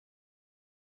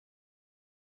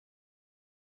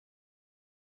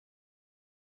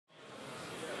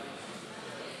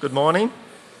Good morning.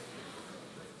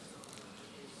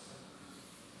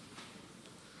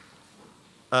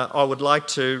 I would like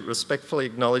to respectfully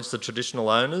acknowledge the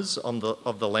traditional owners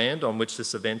of the land on which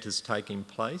this event is taking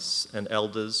place and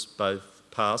elders both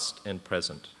past and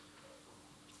present.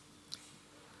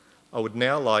 I would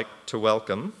now like to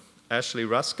welcome Ashley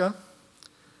Ruska,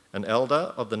 an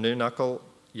elder of the Nunukal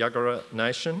Yagara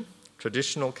Nation,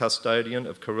 traditional custodian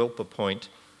of Kurilpa Point,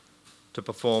 to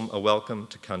perform a welcome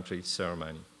to country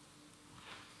ceremony.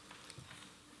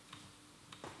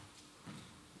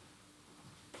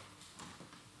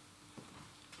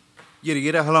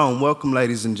 Yira, hello and welcome,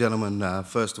 ladies and gentlemen.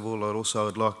 First of all,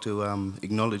 I'd like to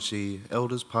acknowledge the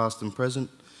elders, past and present,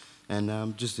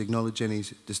 and just acknowledge any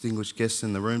distinguished guests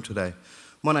in the room today.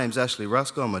 My name's Ashley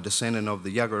Ruska. I'm a descendant of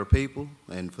the Yagara people,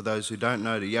 and for those who don't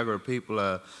know, the Yagara people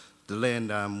are the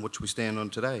land which we stand on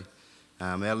today.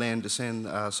 Our land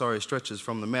stretches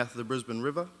from the mouth of the Brisbane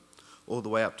River all the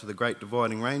way up to the Great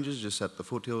Dividing Ranges, just at the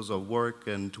foothills of Warwick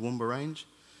and Toowoomba Range,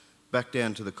 back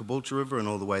down to the Caboolture River and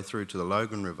all the way through to the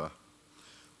Logan River.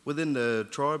 Within the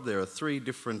tribe, there are three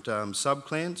different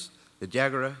sub-clans, the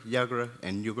Yagara, Yagara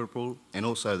and Yugurpul, and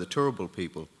also the Turrbal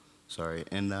people.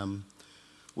 And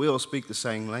we all speak the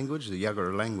same language, the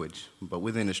Yagara language, but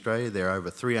within Australia there are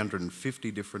over 350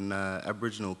 different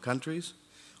Aboriginal countries,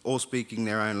 all speaking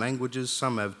their own languages.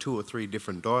 Some have 2 or 3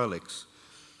 different dialects,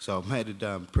 so it made it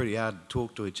pretty hard to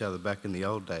talk to each other back in the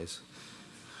old days.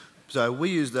 So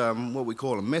we used what we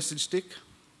call a message stick,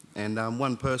 and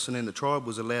one person in the tribe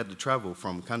was allowed to travel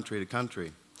from country to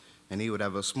country, and he would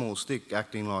have a small stick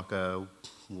acting like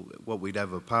what we'd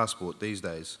have a passport these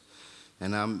days.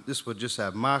 And this would just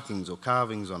have markings or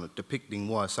carvings on it depicting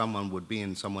why someone would be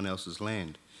in someone else's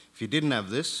land. If you didn't have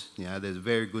this, there's a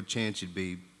very good chance you'd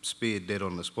be speared dead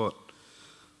on the spot.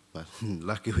 But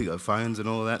lucky we got phones and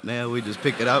all that now, we just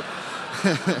pick it up.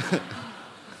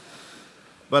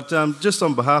 But just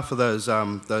on behalf of those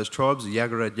tribes, the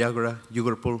Yagara,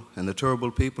 Yugurpul and the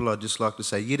Turrbal people, I'd just like to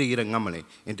say Yira Ngamali,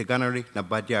 into Ganari na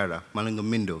Badjara,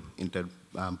 Malingamindu, into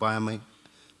Bayami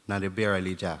na Rebera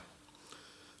Lija,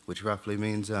 which roughly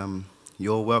means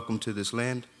you're welcome to this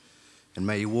land, and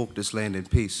may you walk this land in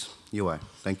peace. Yua.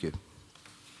 Thank you.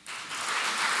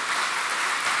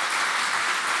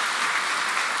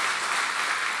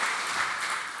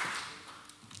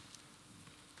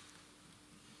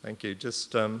 Thank you.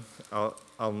 Just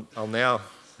I'll now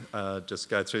just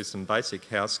go through some basic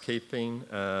housekeeping.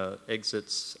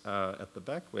 Exits at the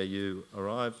back where you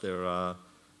arrive. There are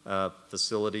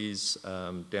facilities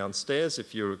downstairs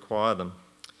if you require them.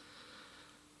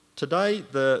 Today,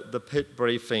 the PiT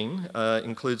briefing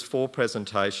includes 4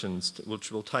 presentations,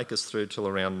 which will take us through till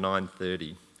around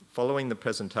 9:30. Following the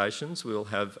presentations, we will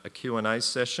have a Q&A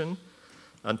session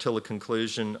until the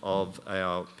conclusion of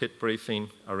our PiT briefing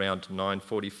around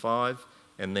 9:45,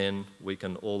 and then we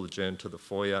can all adjourn to the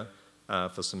foyer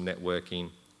for some networking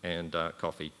and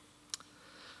coffee.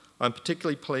 I'm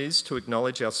particularly pleased to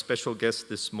acknowledge our special guest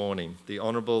this morning, the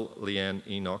Honourable Leanne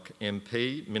Enoch,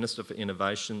 MP, Minister for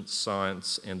Innovation,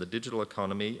 Science and the Digital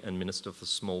Economy and Minister for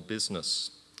Small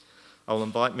Business. I will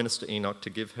invite Minister Enoch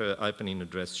to give her opening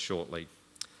address shortly.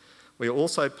 We are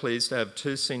also pleased to have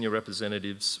 2 senior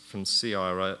representatives from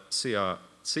CSIRO's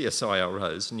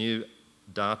new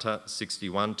Data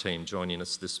 61 team joining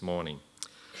us this morning.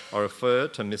 I refer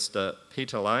to Mr.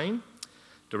 Peter Lane,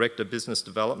 Director Business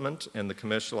Development, and the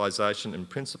Commercialisation and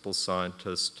Principal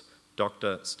Scientist,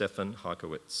 Dr. Stefan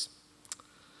Heikowitz.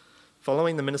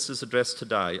 Following the Minister's address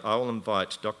today, I will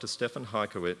invite Dr. Stefan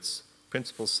Heikowitz,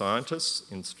 Principal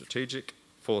Scientist in Strategic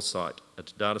Foresight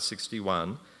at Data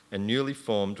 61, a newly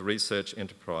formed research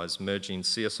enterprise merging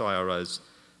CSIRO's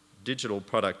Digital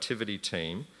Productivity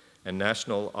Team and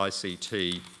National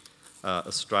ICT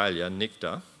Australia,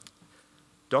 NICTA.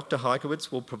 Dr.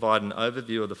 Heikowitz will provide an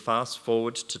overview of the Fast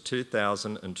Forward to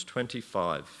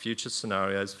 2025 Future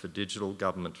Scenarios for Digital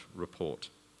Government report.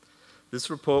 This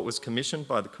report was commissioned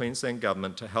by the Queensland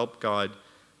Government to help guide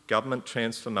government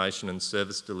transformation and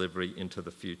service delivery into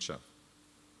the future.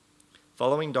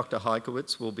 Following Dr.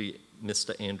 Heikowitz will be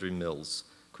Mr. Andrew Mills,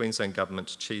 Queensland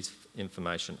Government's Chief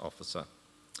Information Officer,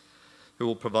 who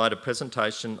will provide a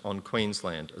presentation on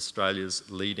Queensland, Australia's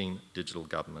leading digital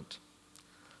government.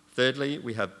 Thirdly,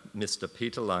 we have Mr.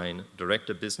 Peter Lane,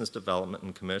 Director Business Development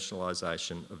and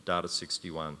Commercialisation of Data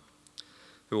 61,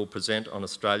 who will present on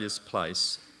Australia's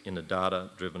place in a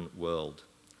data-driven world.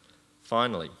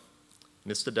 Finally,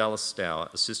 Mr. Dallas Stour,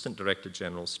 Assistant Director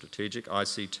General Strategic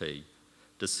ICT,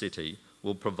 DCITI,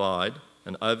 will provide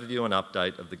an overview and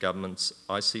update of the government's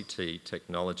ICT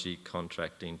technology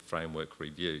contracting framework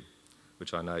review,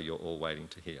 which I know you're all waiting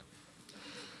to hear.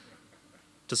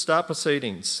 To start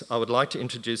proceedings, I would like to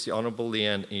introduce the Honourable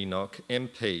Leanne Enoch,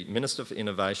 MP, Minister for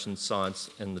Innovation, Science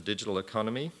and the Digital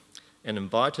Economy, and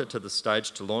invite her to the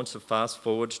stage to launch the Fast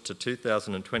Forward to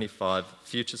 2025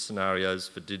 Future Scenarios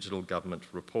for Digital Government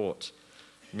report.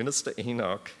 Minister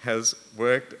Enoch has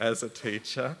worked as a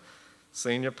teacher,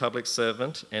 senior public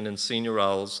servant and in senior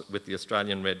roles with the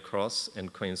Australian Red Cross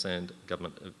and Queensland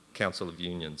Government Council of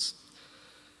Unions.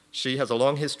 She has a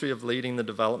long history of leading the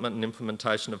development and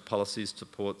implementation of policies to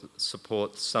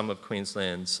support some of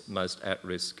Queensland's most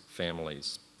at-risk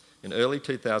families. In early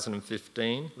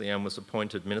 2015, Leanne was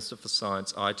appointed Minister for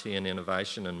Science, IT and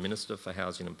Innovation and Minister for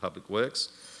Housing and Public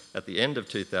Works. At the end of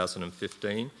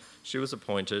 2015, she was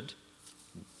appointed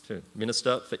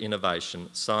Minister for Innovation,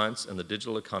 Science and the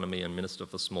Digital Economy and Minister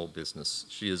for Small Business.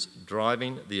 She is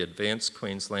driving the Advanced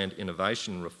Queensland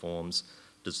innovation reforms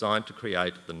designed to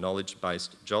create the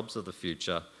knowledge-based jobs of the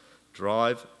future,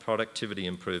 drive productivity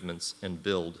improvements and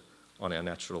build on our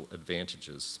natural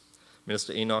advantages.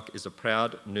 Minister Enoch is a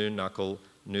proud Noo-Knuckle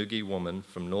Noogie woman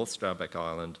from North Stradbroke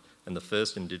Island and the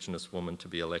first Indigenous woman to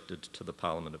be elected to the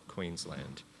Parliament of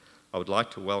Queensland. I would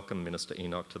like to welcome Minister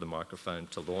Enoch to the microphone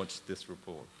to launch this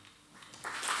report.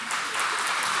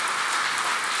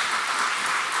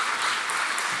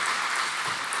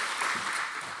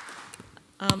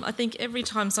 I think every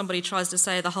time somebody tries to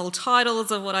say the whole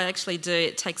titles of what I actually do,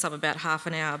 it takes up about half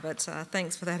an hour, but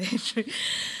thanks for that, Andrew.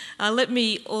 Let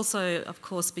me also, of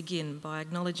course, begin by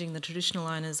acknowledging the traditional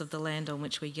owners of the land on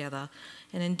which we gather,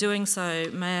 and in doing so,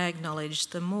 may I acknowledge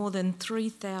the more than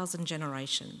 3,000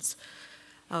 generations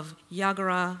of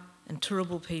Yagara and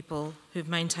Turrbal people who've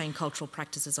maintained cultural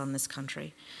practices on this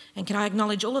country. And can I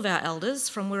acknowledge all of our elders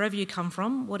from wherever you come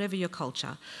from, whatever your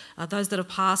culture, those that have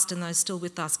passed and those still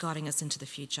with us guiding us into the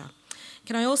future.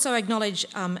 Can I also acknowledge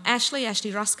Ashley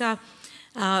Ruska,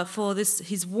 for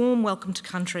his warm welcome to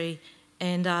country.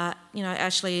 And,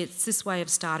 Ashley, it's this way of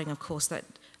starting, of course, that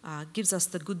gives us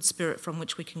the good spirit from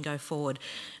which we can go forward.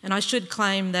 And I should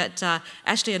claim that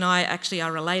Ashley and I actually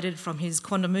are related from his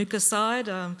Quandamooka side,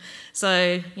 so,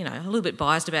 a little bit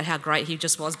biased about how great he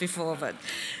just was before, but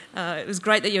it was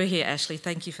great that you were here, Ashley.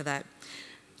 Thank you for that.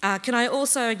 Can I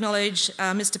also acknowledge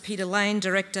Mr. Peter Lane,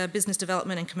 Director, Business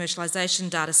Development and Commercialisation,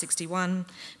 Data 61,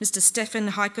 Mr. Stefan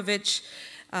Hajkovic,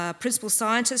 Principal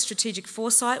Scientist, Strategic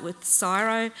Foresight with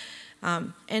CSIRO,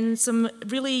 and some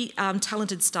really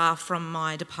talented staff from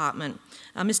my department.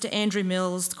 Mr. Andrew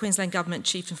Mills, the Queensland Government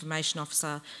Chief Information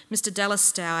Officer, Mr. Dallas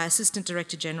Stour, Assistant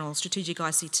Director General, Strategic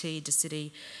ICT,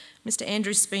 DeCity, Mr.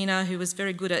 Andrew Spina, who was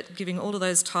very good at giving all of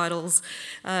those titles.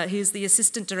 He's the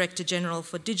Assistant Director General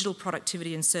for Digital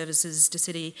Productivity and Services,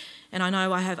 DeCity, and I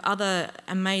know I have other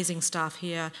amazing staff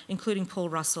here, including Paul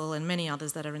Russell and many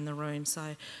others that are in the room,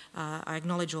 so I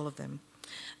acknowledge all of them.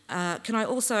 Can I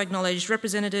also acknowledge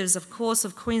representatives, of course,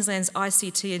 of Queensland's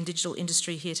ICT and digital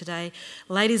industry here today.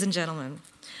 Ladies and gentlemen,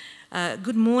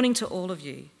 good morning to all of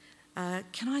you.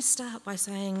 Can I start by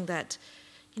saying that,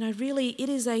 really it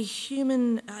is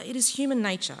human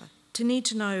nature to need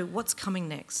to know what's coming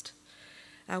next.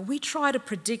 We try to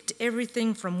predict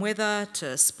everything from weather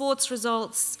to sports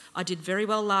results. I did very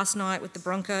well last night with the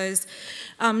Broncos,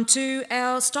 to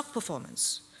our stock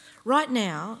performance. Right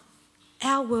now,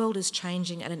 our world is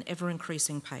changing at an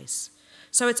ever-increasing pace.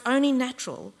 So it's only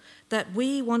natural that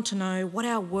we want to know what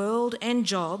our world and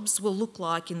jobs will look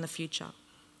like in the future.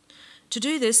 To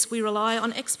do this, we rely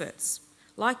on experts,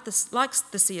 like the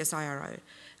CSIRO,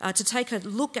 to take a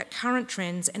look at current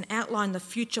trends and outline the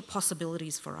future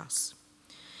possibilities for us.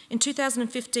 In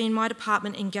 2015, my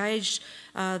department engaged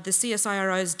the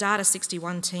CSIRO's Data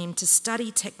 61 team to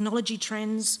study technology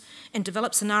trends and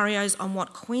develop scenarios on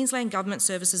what Queensland government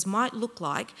services might look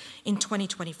like in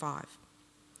 2025.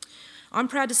 I'm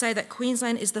proud to say that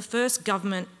Queensland is the first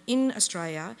government in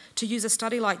Australia to use a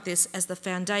study like this as the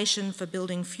foundation for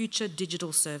building future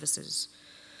digital services.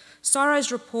 CSIRO's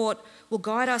report will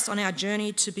guide us on our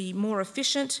journey to be more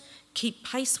efficient, keep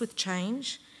pace with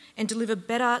change, and deliver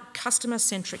better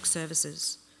customer-centric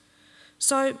services.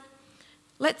 So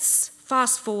let's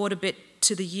fast forward a bit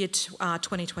to the year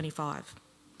 2025.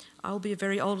 I'll be a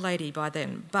very old lady by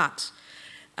then, but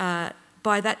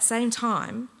by that same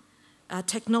time,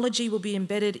 technology will be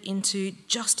embedded into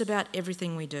just about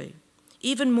everything we do,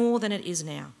 even more than it is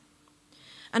now.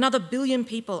 Another 1 billion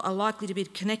people are likely to be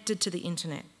connected to the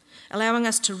internet, allowing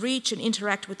us to reach and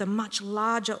interact with a much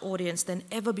larger audience than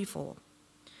ever before.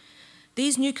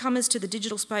 These newcomers to the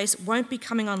digital space won't be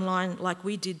coming online like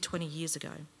we did 20 years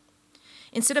ago.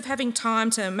 Instead of having time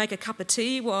to make a cup of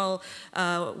tea while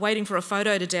waiting for a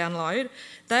photo to download,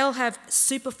 they'll have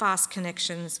super fast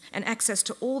connections and access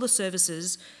to all the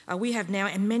services we have now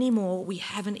and many more we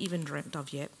haven't even dreamt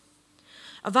of yet.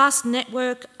 A vast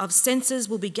network of sensors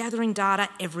will be gathering data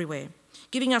everywhere,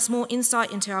 giving us more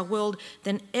insight into our world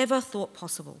than ever thought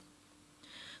possible.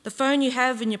 The phone you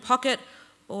have in your pocket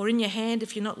or in your hand,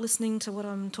 if you're not listening to what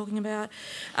I'm talking about,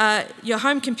 your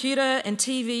home computer and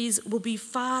TVs will be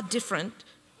far different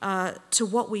to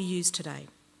what we use today.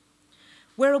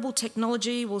 Wearable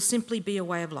technology will simply be a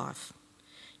way of life.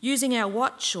 Using our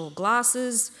watch or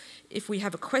glasses, if we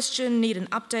have a question, need an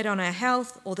update on our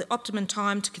health, or the optimum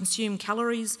time to consume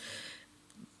calories,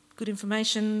 good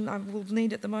information I will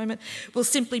need at the moment, will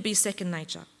simply be second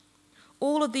nature.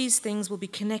 All of these things will be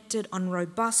connected on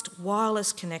robust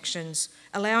wireless connections,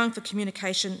 allowing for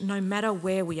communication no matter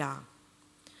where we are.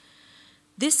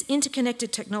 This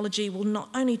interconnected technology will not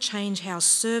only change how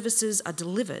services are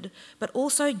delivered, but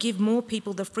also give more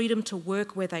people the freedom to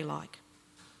work where they like.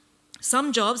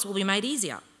 Some jobs will be made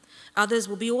easier, others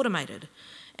will be automated,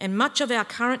 and much of our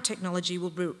current technology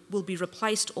will be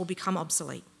replaced or become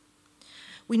obsolete.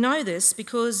 We know this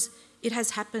because it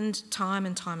has happened time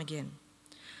and time again.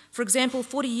 For example,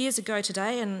 40 years ago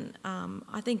today, and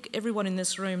I think everyone in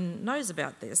this room knows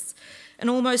about this, an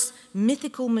almost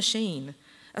mythical machine,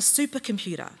 a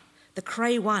supercomputer, the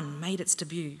Cray 1, made its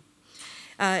debut.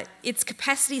 Its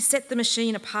capacity set the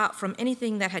machine apart from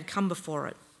anything that had come before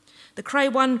it. The Cray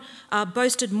 1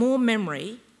 boasted more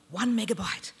memory, 1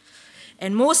 megabyte,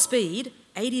 and more speed,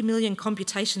 80 million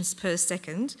computations per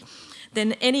second,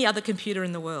 than any other computer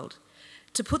in the world.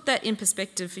 To put that in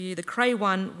perspective for you, the Cray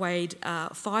 1 weighed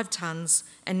 5 tonnes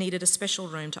and needed a special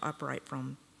room to operate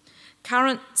from.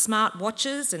 Current smart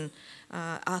watches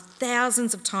are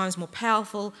thousands of times more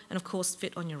powerful and, of course,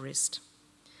 fit on your wrist.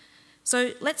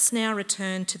 So let's now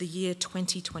return to the year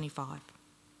 2025,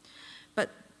 but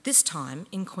this time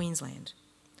in Queensland.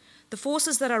 The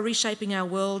forces that are reshaping our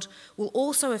world will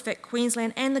also affect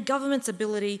Queensland and the government's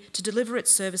ability to deliver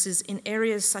its services in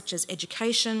areas such as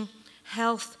education,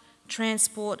 health,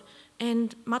 transport,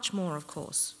 and much more, of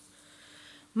course.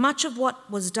 Much of what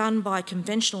was done by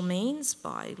conventional means,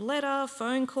 by letter,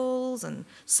 phone calls, and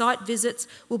site visits,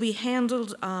 will be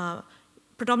handled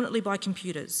predominantly by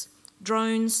computers,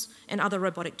 drones, and other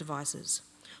robotic devices.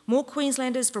 More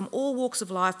Queenslanders from all walks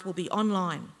of life will be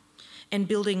online, and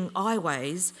building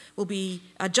highways will be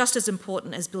just as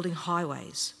important as building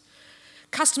highways.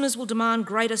 Customers will demand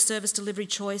greater service delivery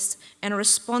choice and a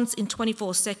response in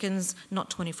 24 seconds, not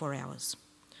 24 hours.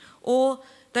 Or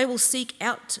they will seek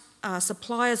out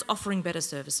suppliers offering better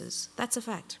services. That's a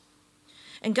fact.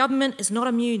 And government is not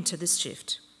immune to this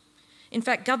shift. In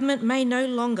fact, government may no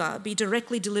longer be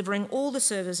directly delivering all the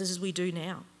services as we do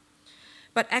now,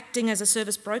 but acting as a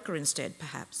service broker instead,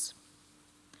 perhaps.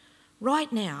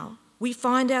 Right now, we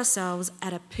find ourselves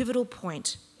at a pivotal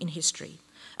point in history,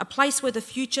 a place where the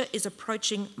future is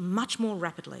approaching much more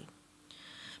rapidly.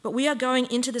 But we are going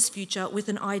into this future with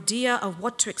an idea of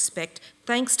what to expect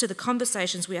thanks to the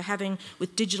conversations we are having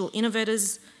with digital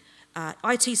innovators,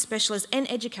 IT specialists and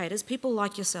educators, people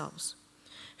like yourselves,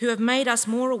 who have made us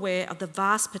more aware of the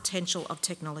vast potential of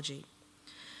technology.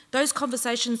 Those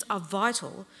conversations are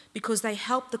vital because they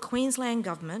help the Queensland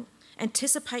Government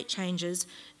anticipate changes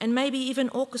and maybe even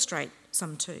orchestrate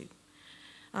some too.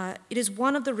 It is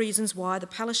one of the reasons why the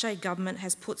Palaszczuk Government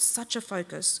has put such a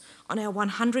focus on our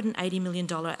 $180 million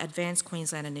Advanced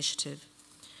Queensland initiative.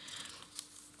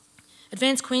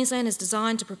 Advanced Queensland is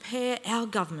designed to prepare our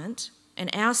government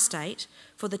and our state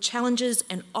for the challenges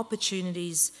and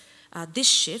opportunities this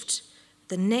shift,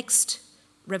 the next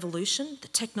revolution, the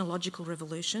technological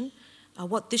revolution,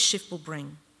 what this shift will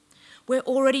bring. We're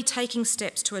already taking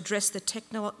steps to address the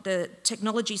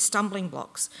technology stumbling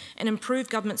blocks and improve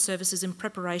government services in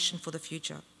preparation for the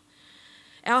future.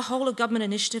 Our whole of government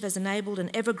initiative has enabled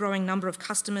an ever-growing number of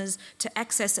customers to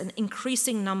access an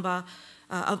increasing number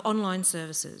of online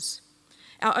services.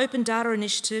 Our Open Data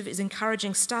Initiative is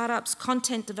encouraging startups,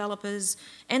 content developers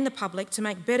and the public to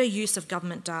make better use of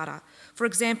government data. For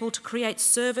example, to create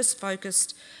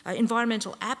service-focused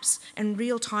environmental apps and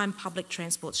real-time public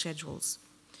transport schedules.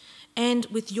 And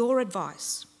with your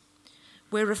advice,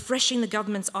 we're refreshing the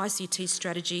government's ICT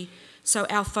strategy so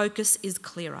our focus is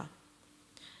clearer.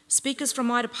 Speakers from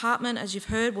my department, as you've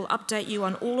heard, will update you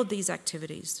on all of these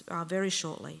activities very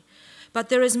shortly. But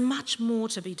there is much more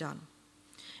to be done.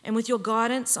 And with your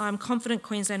guidance, I'm confident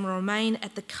Queensland will remain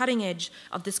at the cutting edge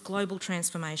of this global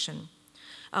transformation.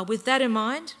 With that in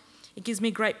mind, it gives me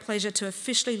great pleasure to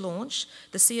officially launch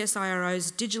the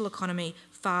CSIRO's Digital Economy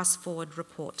Fast Forward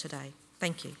report today.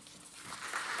 Thank you.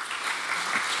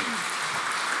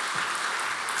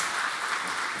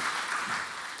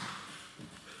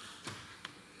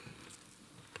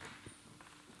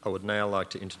 I would now like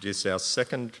to introduce our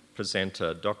second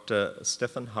presenter, Dr.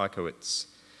 Stefan Heikowitz.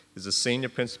 He's a senior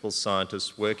principal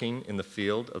scientist working in the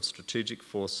field of strategic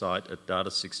foresight at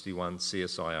Data61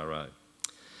 CSIRO.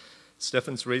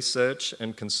 Stefan's research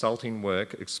and consulting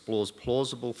work explores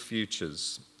plausible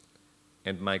futures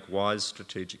and make wise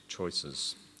strategic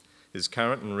choices. His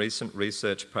current and recent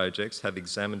research projects have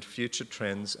examined future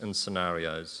trends and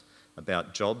scenarios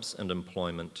about jobs and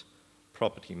employment,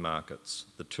 property markets,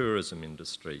 the tourism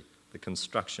industry, the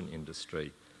construction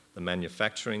industry, the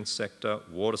manufacturing sector,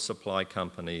 water supply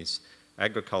companies,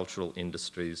 agricultural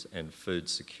industries, and food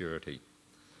security.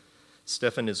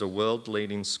 Stefan is a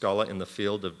world-leading scholar in the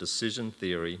field of decision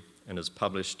theory and has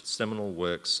published seminal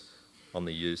works on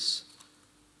the use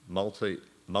of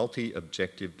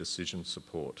multi-objective decision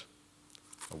support.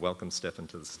 I welcome Stefan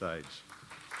to the stage.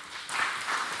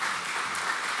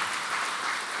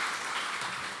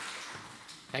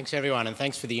 Thanks everyone, and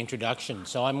thanks for the introduction.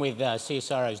 So I'm with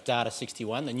CSIRO's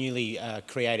Data61, the newly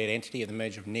created entity of the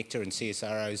merger of NICTA and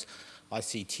CSIRO's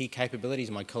ICT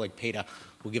capabilities. My colleague Peter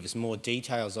will give us more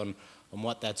details on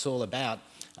what that's all about.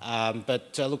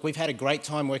 Look, we've had a great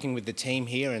time working with the team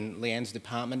here in Leanne's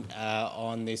department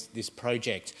on this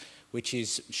project, which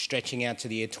is stretching out to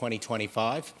the year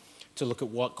 2025 to look at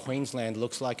what Queensland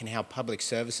looks like and how public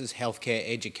services, healthcare,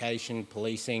 education,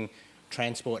 policing,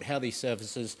 transport, how these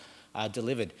services are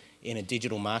delivered in a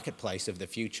digital marketplace of the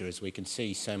future, as we can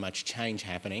see so much change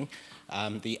happening.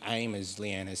 The aim, as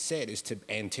Leanne has said, is to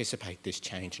anticipate this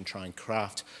change and try and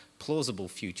craft plausible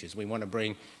futures. We want to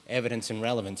bring evidence and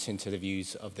relevance into the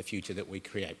views of the future that we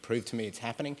create. Prove to me it's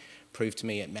happening, prove to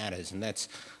me it matters, and that's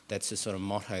the sort of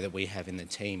motto that we have in the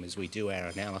team as we do our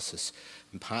analysis.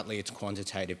 And partly it's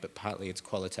quantitative, but partly it's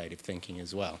qualitative thinking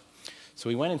as well. So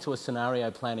we went into a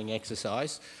scenario planning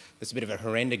exercise. There's a bit of a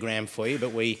horrendogram for you,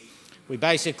 but we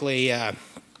basically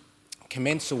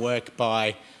commence the work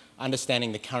by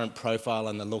understanding the current profile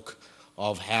and the look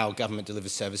of how government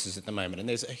delivers services at the moment. And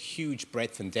there's a huge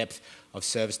breadth and depth of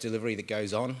service delivery that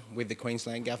goes on with the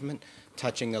Queensland government,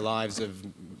 touching the lives of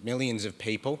millions of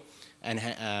people and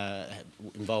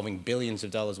involving billions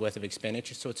of dollars worth of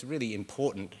expenditure. So it's really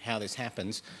important how this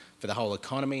happens for the whole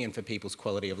economy and for people's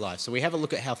quality of life. So we have a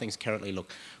look at how things currently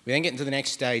look. We then get into the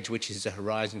next stage, which is a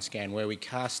horizon scan, where we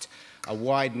cast a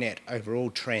wide net over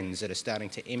all trends that are starting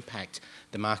to impact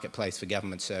the marketplace for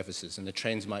government services. And the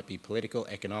trends might be political,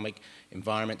 economic,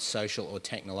 environment, social, or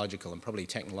technological. And probably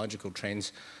technological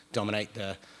trends dominate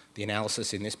the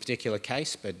analysis in this particular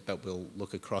case, but we'll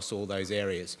look across all those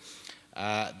areas.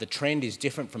 The trend is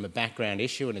different from a background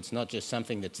issue, and it's not just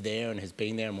something that's there and has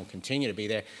been there and will continue to be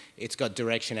there. It's got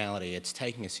directionality. It's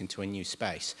taking us into a new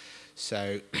space.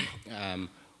 So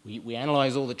we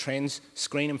analyse all the trends,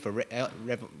 screen them for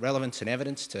relevance and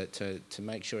evidence to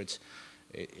make sure it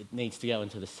needs to go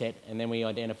into the set, and then we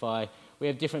identify. We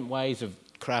have different ways of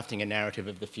crafting a narrative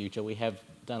of the future. We have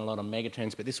done a lot on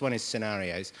megatrends, but this one is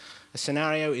scenarios. A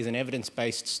scenario is an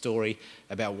evidence-based story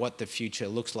about what the future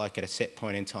looks like at a set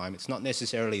point in time. It's not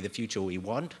necessarily the future we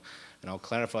want, and I'll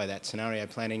clarify that. Scenario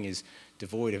planning is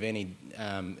devoid of any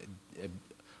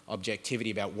objectivity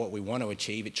about what we want to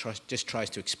achieve. It just tries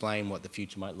to explain what the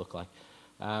future might look like.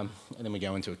 And then we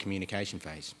go into a communication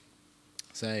phase.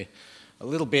 So a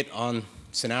little bit on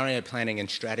scenario planning and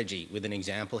strategy with an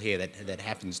example here that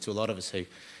happens to a lot of us who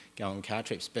go on car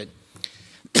trips. But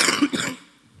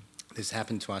this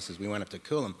happened to us as we went up to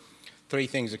Coolum. 3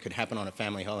 things that could happen on a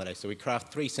family holiday. So we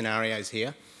craft 3 scenarios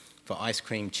here for ice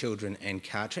cream, children, and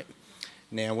car trip.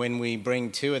 Now, when we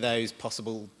bring 2 of those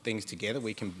possible things together,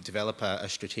 we can develop a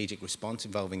strategic response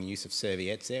involving the use of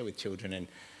serviettes there with children and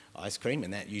ice cream,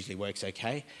 and that usually works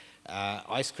okay.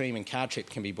 Ice cream and car trip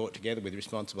can be brought together with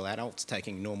responsible adults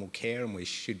taking normal care, and we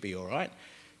should be all right.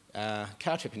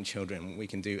 Car trip and children, we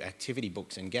can do activity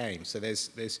books and games. So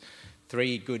there's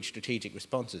 3 good strategic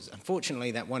responses.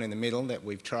 Unfortunately, that one in the middle that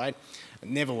we've tried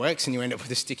never works, and you end up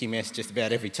with a sticky mess just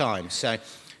about every time. So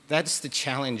that's the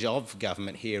challenge of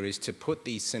government here, is to put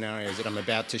these scenarios that I'm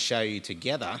about to show you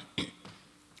together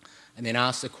and then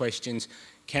ask the questions,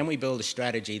 can we build a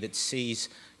strategy that sees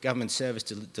government service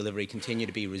delivery continue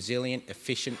to be resilient,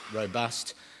 efficient,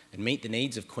 robust, and meet the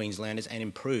needs of Queenslanders and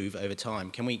improve over time?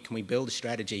 Can we build a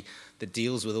strategy that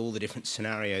deals with all the different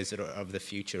scenarios that are of the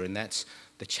future? And that's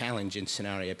the challenge in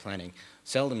scenario planning.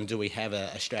 Seldom do we have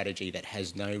a strategy that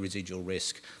has no residual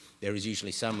risk. There is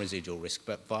usually some residual risk,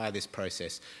 but via this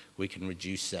process, we can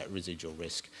reduce that residual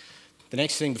risk. The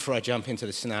next thing before I jump into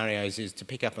the scenarios is to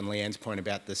pick up on Leanne's point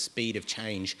about the speed of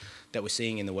change that we're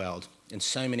seeing in the world. And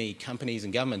so many companies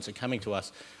and governments are coming to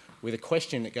us with a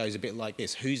question that goes a bit like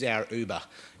this: who's our Uber?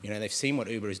 You know, they've seen what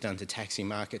Uber has done to taxi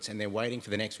markets, and they're waiting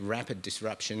for the next rapid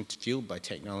disruption fueled by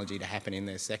technology to happen in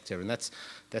their sector. And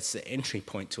that's the entry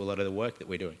point to a lot of the work that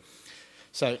we're doing.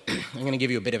 So I'm going to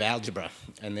give you a bit of algebra,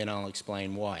 and then I'll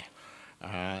explain why.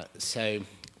 So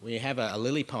we have a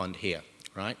lily pond here,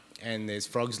 right? And there's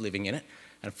frogs living in it.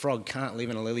 And a frog can't live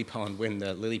in a lily pond when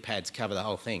the lily pads cover the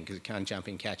whole thing, because it can't jump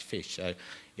in and catch fish. So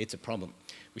it's a problem.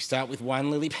 We start with one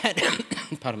lily pad.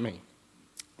 Pardon me.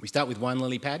 We start with one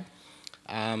lily pad,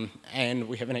 and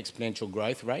we have an exponential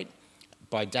growth rate.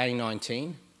 By day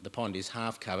 19, the pond is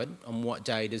half covered. On what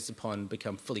day does the pond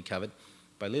become fully covered?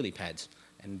 By lily pads,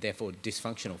 and therefore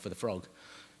dysfunctional for the frog.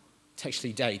 It's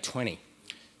actually day 20.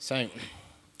 So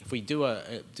if we do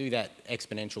that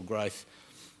exponential growth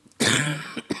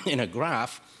in a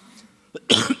graph,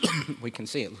 we can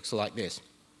see it looks like this.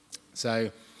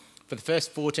 So for the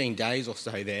first 14 days or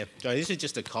so there, so this is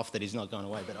just a cough that is not going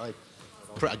away,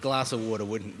 but a glass of water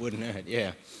wouldn't hurt,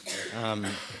 yeah.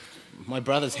 My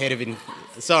brother's head of...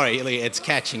 Sorry, it's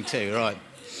catching too, right.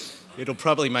 It'll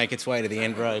probably make its way to the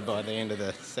end row by the end of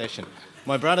the session.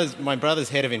 My brother's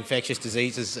head of infectious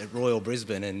diseases at Royal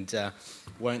Brisbane and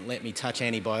won't let me touch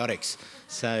antibiotics,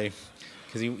 so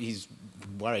because he's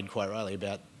worried quite rightly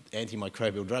about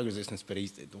antimicrobial drug resistance, but he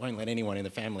won't let anyone in the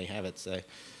family have it, so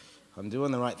I'm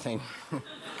doing the right thing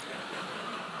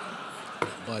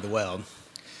by the world.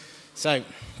 So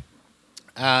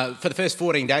for the first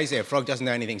 14 days there, frog doesn't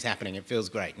know anything's happening. It feels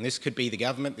great. And this could be the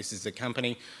government. This is the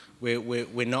company.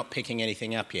 We're not picking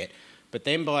anything up yet. But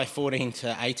then by 14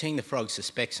 to 18, the frog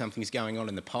suspects something's going on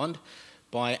in the pond.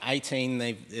 By 18,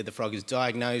 the frog is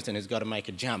diagnosed and has got to make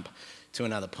a jump to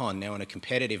another pond. Now, in a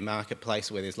competitive marketplace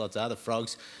where there's lots of other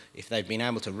frogs, if they've been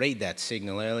able to read that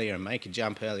signal earlier and make a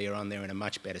jump earlier on, they're in a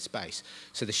much better space.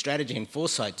 So the strategy and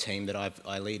foresight team that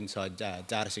I lead inside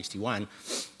Data 61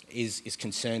 is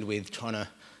concerned with trying to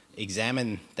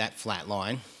examine that flat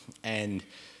line and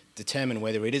determine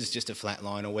whether it is just a flat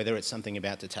line or whether it's something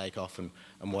about to take off and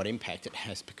what impact it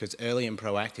has, because early and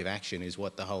proactive action is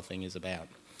what the whole thing is about.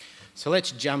 So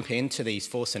let's jump into these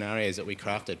 4 scenarios that we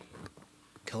crafted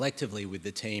collectively with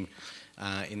the team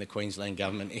in the Queensland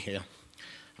government here.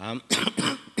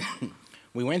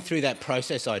 We went through that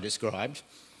process I described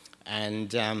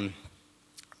and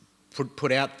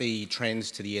put out the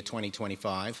trends to the year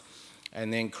 2025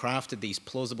 and then crafted these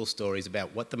plausible stories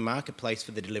about what the marketplace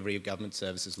for the delivery of government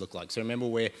services look like. So remember,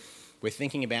 we're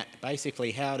thinking about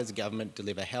basically how does government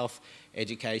deliver health,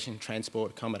 education,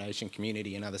 transport, accommodation,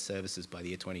 community and other services by the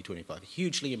year 2025.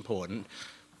 Hugely important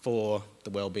for the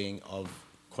well-being of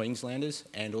Queenslanders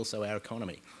and also our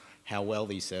economy, how well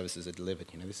these services are delivered.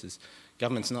 You know,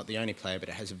 government's not the only player, but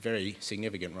it has a very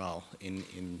significant role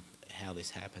in how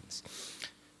this happens.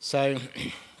 So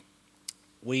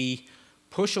we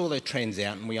push all the trends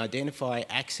out and we identify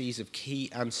axes of key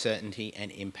uncertainty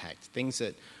and impact, things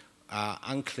that are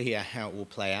unclear how it will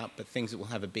play out, but things that will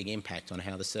have a big impact on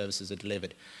how the services are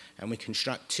delivered. And we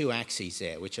construct 2 axes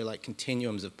there, which are like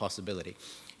continuums of possibility.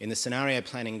 In the scenario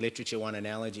planning literature, one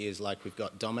analogy is like we've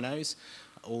got dominoes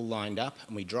all lined up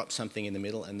and we drop something in the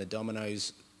middle and the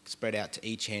dominoes spread out to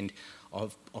each end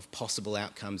of possible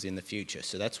outcomes in the future.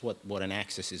 So that's what an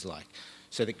axis is like.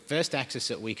 So the first axis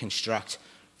that we construct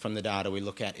from the data we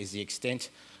look at is the extent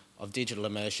of digital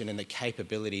immersion and the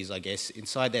capabilities, I guess.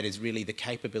 Inside that is really the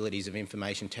capabilities of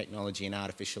information technology and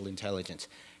artificial intelligence.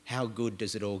 How good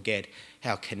does it all get?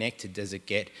 How connected does it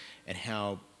get? And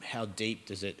how deep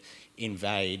does it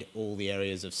invade all the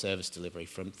areas of service delivery,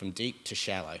 from deep to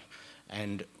shallow?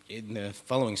 And in the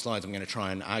following slides, I'm going to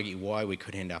try and argue why we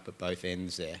could end up at both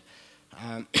ends there.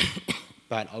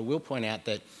 But I will point out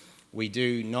that we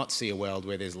do not see a world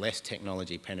where there's less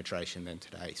technology penetration than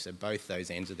today. So both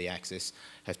those ends of the axis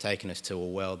have taken us to a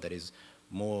world that is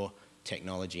more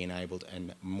technology enabled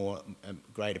and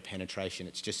greater penetration.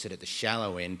 It's just that at the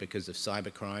shallow end, because of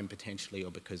cybercrime potentially,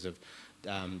 or because of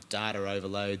data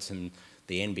overloads and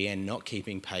the NBN not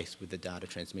keeping pace with the data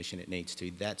transmission it needs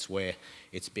to, that's where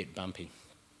it's a bit bumpy.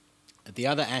 At the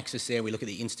other axis there, we look at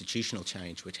the institutional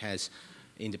change, which has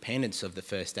independence of the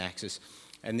first axis.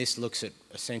 And this looks at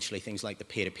essentially things like the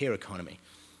peer-to-peer economy.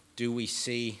 Do we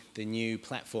see the new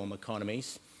platform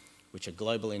economies, which are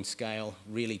global in scale,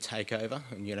 really take over?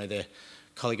 And you know, the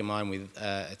colleague of mine with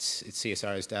at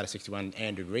CSIRO's Data 61,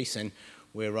 Andrew Reeson,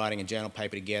 we're writing a journal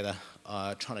paper together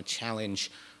trying to challenge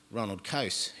Ronald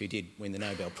Coase, who did win the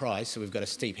Nobel Prize, so we've got a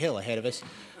steep hill ahead of us.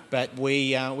 But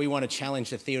we want to challenge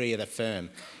the theory of the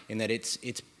firm in that it's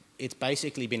it's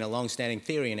basically been a long-standing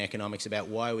theory in economics about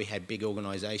why we had big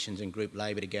organisations and group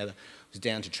labour together. It was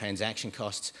down to transaction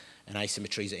costs and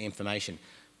asymmetries of information.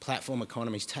 Platform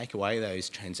economies take away those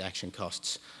transaction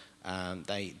costs.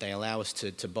 They allow us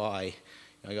to buy.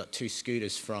 I got 2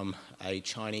 scooters from a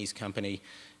Chinese company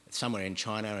somewhere in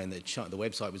China, and the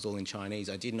website was all in Chinese.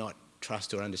 I did not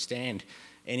trust or understand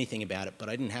anything about it, but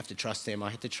I didn't have to trust them. I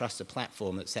had to trust the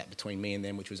platform that sat between me and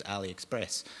them, which was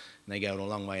AliExpress. And they go a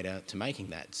long way to making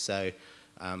that. So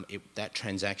that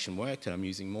transaction worked, and I'm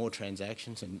using more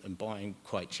transactions and buying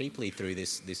quite cheaply through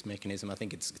this mechanism. I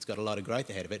think it's got a lot of growth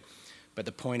ahead of it. But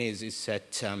the point is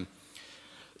that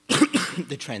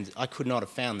I could not have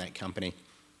found that company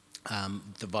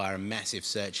via a massive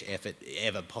search effort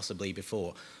ever possibly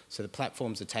before. So the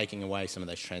platforms are taking away some of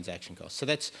those transaction costs. So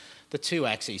that's the 2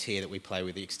 axes here that we play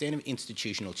with: the extent of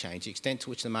institutional change, the extent to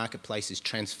which the marketplace is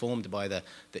transformed by the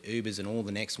Ubers and all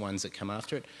the next ones that come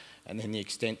after it, and then the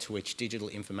extent to which digital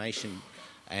information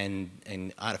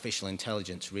and artificial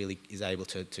intelligence really is able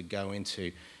to go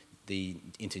into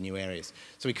new areas.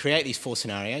 So we create these 4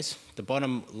 scenarios. The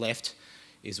bottom left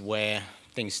is where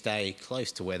things stay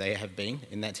close to where they have been,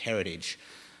 and that's heritage.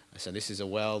 So this is a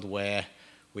world where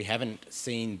we haven't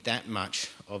seen that much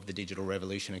of the digital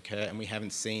revolution occur, and we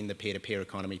haven't seen the peer-to-peer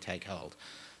economy take hold.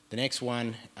 The next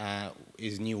one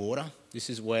is new order. This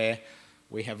is where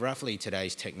we have roughly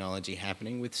today's technology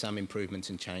happening with some improvements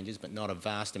and changes, but not a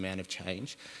vast amount of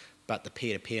change. But the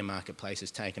peer-to-peer marketplace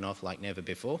has taken off like never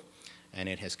before, and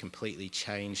it has completely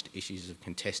changed issues of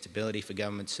contestability for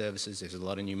government services. There's a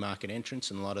lot of new market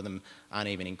entrants, and a lot of them aren't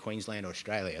even in Queensland or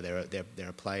Australia. There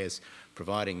are players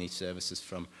providing these services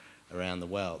from around the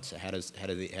world. So how do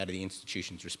the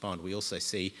institutions respond? We also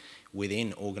see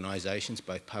within organisations,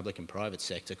 both public and private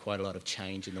sector, quite a lot of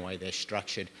change in the way they're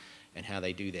structured and how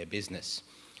they do their business.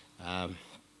 The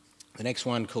next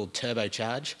one, called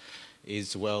turbocharge,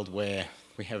 is a world where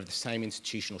we have the same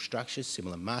institutional structures,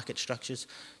 similar market structures,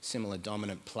 similar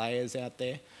dominant players out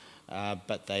there,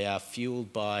 but they are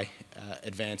fueled by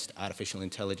advanced artificial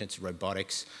intelligence,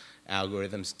 robotics,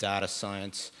 algorithms, data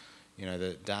science. You know,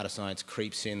 the data science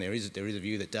creeps in. There is a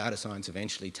view that data science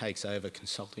eventually takes over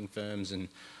consulting firms, and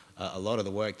a lot of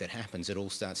the work that happens, it all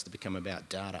starts to become about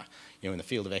data. You know, in the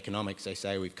field of economics, they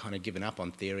say we've kind of given up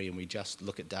on theory and we just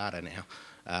look at data now,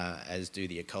 as do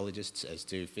the ecologists, as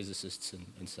do physicists,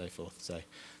 and so forth. So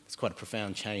there's quite a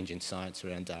profound change in science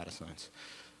around data science.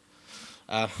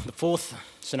 The 4th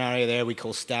scenario there we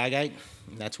call Stargate,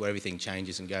 and that's where everything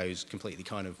changes and goes completely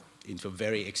kind of into a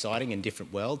very exciting and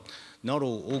different world. Not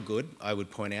all good, I would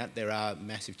point out. There are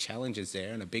massive challenges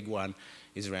there, and a big one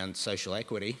is around social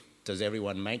equity. Does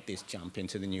everyone make this jump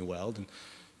into the new world? And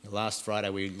last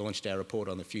Friday we launched our report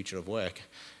on the future of work,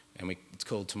 and it's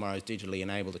called Tomorrow's Digitally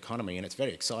Enabled Economy, and it's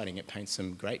very exciting. It paints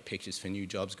some great pictures for new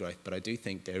jobs growth, but I do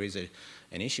think there is an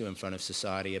issue in front of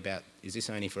society about, is this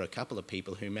only for a couple of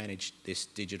people who manage this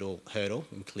digital hurdle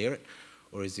and clear it,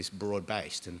 or is this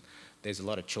broad-based? And there's a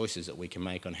lot of choices that we can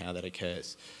make on how that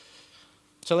occurs.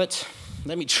 So let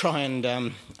me try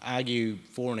and argue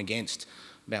for and against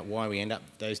about why we end up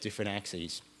those different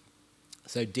axes.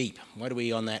 So deep, why do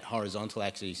we on that horizontal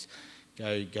axis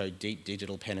go deep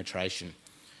digital penetration?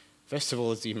 First of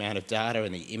all is the amount of data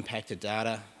and the impact of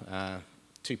data.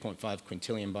 2.5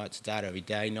 quintillion bytes of data every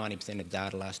day, 90% of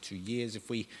data last 2 years. If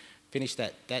we finish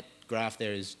that graph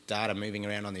there is data moving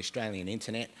around on the Australian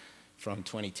internet from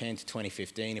 2010 to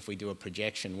 2015. If we do a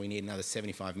projection, we need another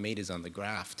 75 metres on the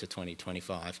graph to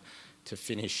 2025 to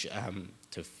finish,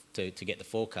 to get the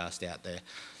forecast out there.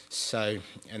 So,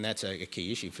 and that's a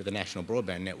key issue for the National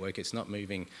Broadband Network. It's not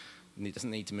moving, it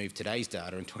doesn't need to move today's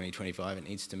data in 2025, it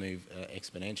needs to move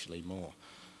exponentially more.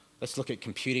 Let's look at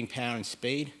computing power and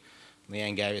speed.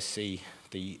 Leanne gave us the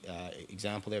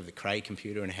example there of the Cray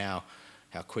computer and how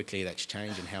quickly that's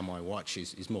changed, and how my watch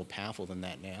is more powerful than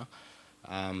that now.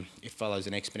 It follows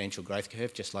an exponential growth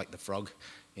curve, just like the frog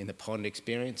in the pond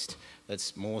experienced.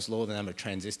 That's Moore's law, the number of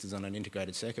transistors on an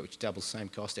integrated circuit, which doubles the same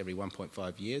cost every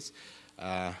 1.5 years.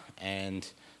 And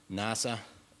NASA,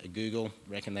 Google,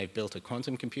 reckon they've built a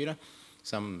quantum computer.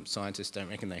 Some scientists don't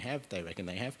reckon they have, they reckon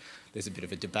they have. There's a bit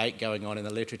of a debate going on in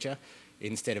the literature.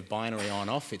 Instead of binary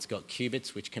on-off, it's got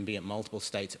qubits, which can be at multiple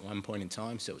states at one point in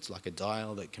time, so it's like a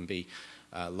dial that can be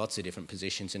lots of different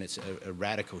positions, and it's a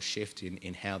radical shift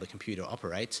in how the computer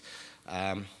operates.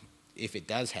 If it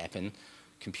does happen,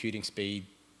 computing speed,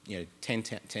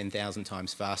 10,000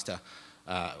 times faster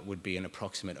would be an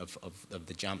approximate of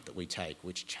the jump that we take,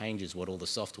 which changes what all the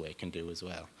software can do as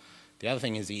well. The other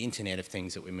thing is the Internet of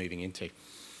Things that we're moving into.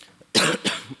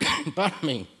 Pardon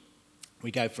me. We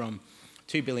go from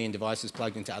 2 billion devices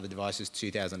plugged into other devices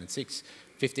 2006,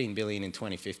 15 billion in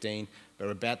 2015. But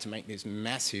we're about to make this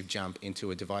massive jump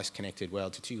into a device-connected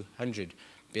world to 200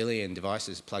 billion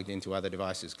devices plugged into other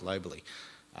devices globally.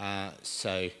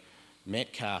 So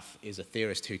Metcalfe is a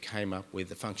theorist who came up with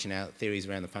the theories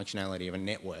around the functionality of a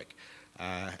network.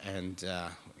 And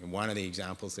one of the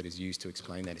examples that is used to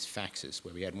explain that is faxes,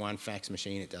 where we had one fax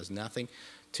machine, it does nothing.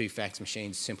 2 fax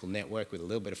machines, simple network with a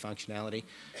little bit of functionality.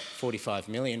 45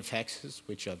 million faxes,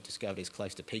 which I've discovered is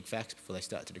close to peak fax before they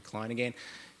start to decline again,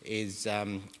 is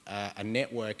a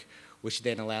network which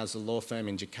then allows the law firm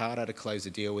in Jakarta to close a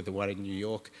deal with the one in New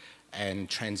York and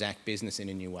transact business in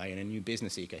a new way, and a new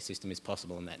business ecosystem is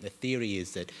possible in that. And the theory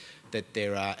is that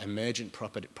there are emergent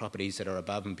properties that are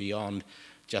above and beyond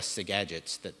just the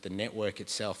gadgets, that the network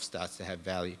itself starts to have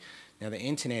value. Now, the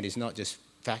internet is not just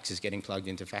faxes getting plugged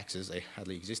into faxes, they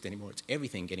hardly exist anymore. It's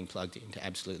everything getting plugged into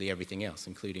absolutely everything else,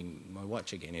 including my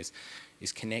watch again is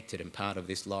connected and part of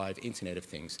this live Internet of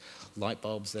Things. Light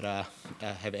bulbs that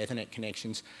have Ethernet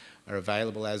connections are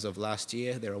available as of last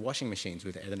year. There are washing machines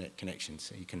with Ethernet connections,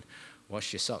 so you can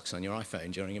wash your socks on your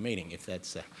iPhone during a meeting if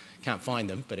that's, can't find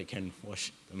them, but it can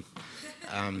wash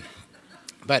them.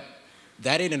 But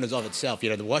that in and of itself,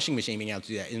 the washing machine being able to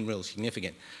do that isn't really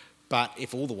significant. But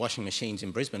if all the washing machines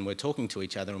in Brisbane were talking to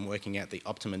each other and working out the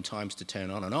optimum times to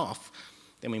turn on and off,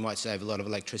 then we might save a lot of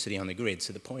electricity on the grid.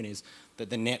 So the point is that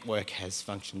the network has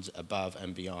functions above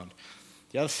and beyond.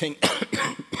 The other thing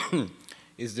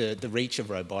is the reach of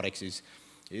robotics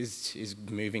is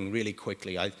moving really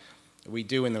quickly. We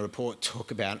do in the report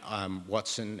talk about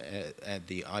Watson,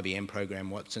 the IBM program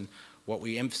Watson. What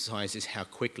we emphasise is how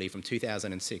quickly, from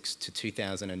 2006 to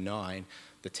 2009,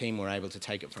 the team were able to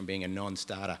take it from being a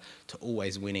non-starter to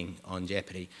always winning on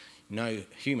Jeopardy. No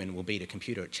human will beat a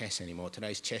computer at chess anymore.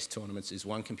 Today's chess tournaments is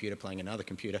one computer playing another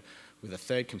computer with a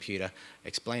third computer,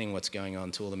 explaining what's going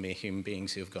on to all the mere human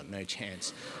beings who have got no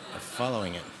chance of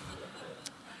following it.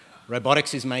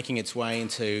 Robotics is making its way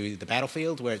into the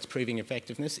battlefield, where it's proving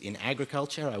effectiveness. In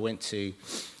agriculture, I went to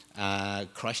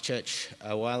Christchurch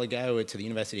a while ago, to the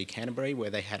University of Canterbury,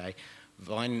 where they had a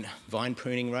vine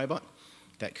pruning robot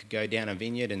that could go down a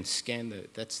vineyard and scan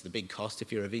that's the big cost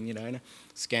if you're a vineyard owner,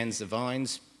 scans the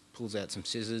vines, pulls out some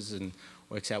scissors and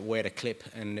works out where to clip,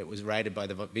 and it was rated by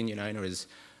the vineyard owner as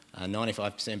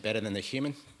 95% better than the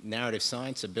human. Narrative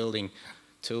science are building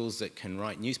tools that can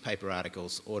write newspaper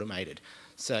articles automated.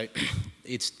 So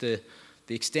it's the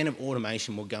extent of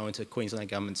automation will go into Queensland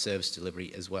Government service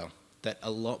delivery as well. That a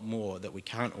lot more that we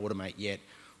can't automate yet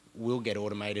will get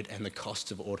automated, and the costs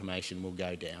of automation will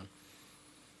go down.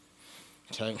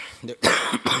 So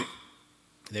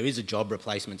there is a job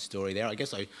replacement story there. I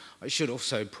guess I should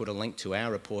also put a link to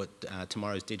our report,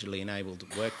 Tomorrow's Digitally Enabled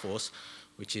Workforce,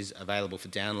 which is available for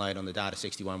download on the Data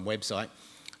 61 website.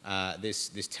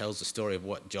 This tells the story of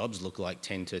what jobs look like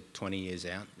 10 to 20 years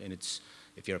out, and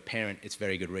if you're a parent, it's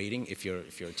very good reading. If you're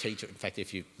a teacher, in fact,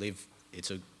 if you live,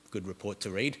 it's a good report to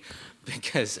read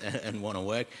because and want to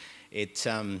work.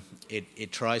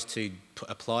 It tries to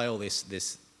apply all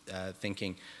this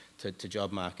thinking to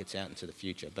job markets out into the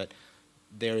future. But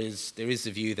there is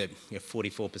the view that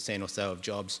 44% or so of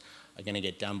jobs are going to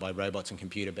get done by robots and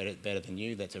computer better than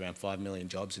you. That's around 5 million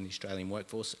jobs in the Australian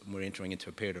workforce, and we're entering into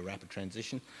a period of rapid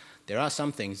transition. There are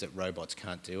some things that robots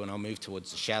can't do, and I'll move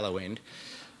towards the shallow end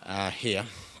here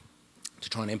to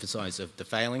try and emphasise the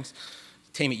failings.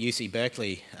 The team at UC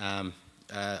Berkeley,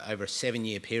 over a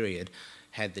 7-year period,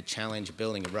 had the challenge of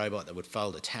building a robot that would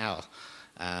fold a towel.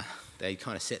 They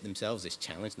kind of set themselves this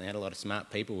challenge, and they had a lot of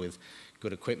smart people with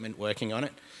good equipment working on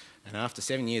it. And after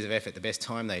 7 years of effort, the best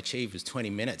time they achieved was 20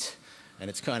 minutes. And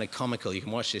it's kind of comical. You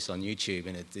can watch this on YouTube,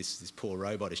 and this poor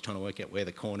robot is trying to work out where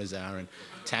the corners are and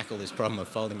tackle this problem of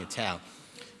folding a towel.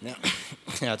 Now,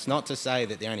 it's not to say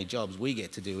that the only jobs we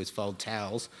get to do is fold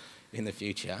towels in the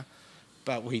future,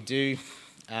 but we do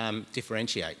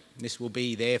differentiate. This will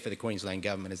be there for the Queensland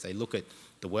Government as they look at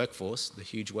the workforce, the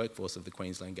huge workforce of the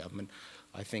Queensland Government.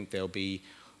 I think there'll be,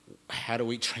 how do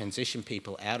we transition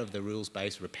people out of the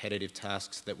rules-based repetitive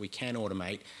tasks that we can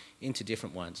automate into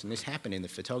different ones? And this happened in the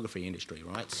photography industry,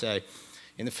 right? So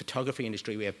in the photography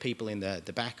industry, we have people in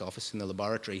the back office in the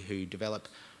laboratory who develop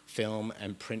film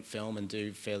and print film and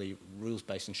do fairly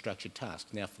rules-based and structured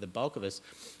tasks. Now, for the bulk of us,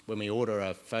 when we order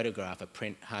a photograph, a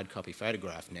print hard copy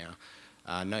photograph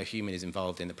now, no human is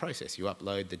involved in the process. You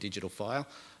upload the digital file,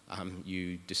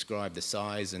 you describe the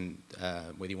size and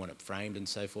whether you want it framed and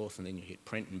so forth, and then you hit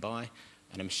print and buy,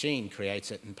 and a machine creates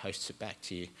it and posts it back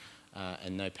to you,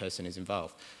 and no person is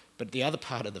involved. But the other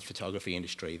part of the photography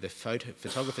industry, the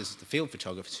photographers, the field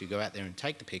photographers who go out there and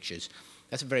take the pictures,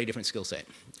 that's a very different skill set.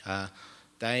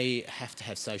 they have to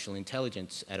have social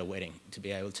intelligence at a wedding to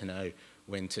be able to know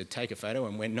when to take a photo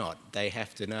and when not. They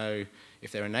have to know,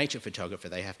 if they're a nature photographer,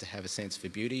 they have to have a sense for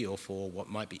beauty or for what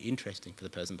might be interesting for the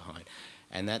person behind.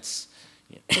 And that's,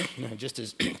 you know, just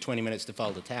as 20 minutes to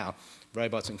fold a towel,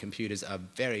 robots and computers are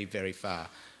very, very far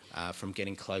from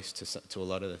getting close to a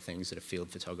lot of the things that a field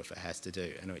photographer has to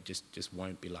do, and it just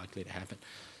won't be likely to happen.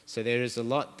 So there is a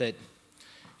lot that,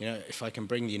 you know, if I can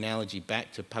bring the analogy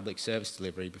back to public service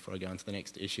delivery before I go on to the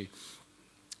next issue,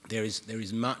 there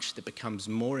is much that becomes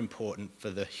more important for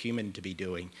the human to be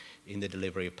doing in the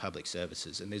delivery of public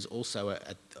services. And there's also,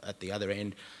 at the other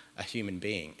end, a human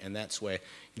being. And that's where,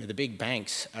 you know, the big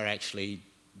banks are actually,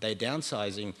 they're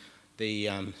downsizing the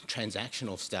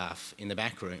transactional staff in the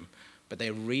back room, but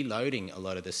they're reloading a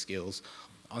lot of the skills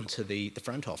onto the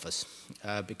front office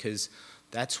because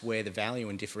that's where the value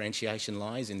and differentiation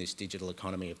lies in this digital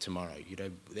economy of tomorrow. You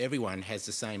know, everyone has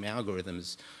the same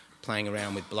algorithms playing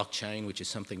around with blockchain, which is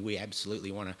something we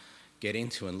absolutely want to get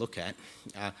into and look at.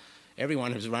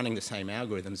 Everyone is running the same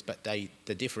algorithms, but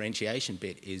the differentiation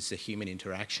bit is the human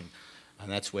interaction, and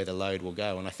that's where the load will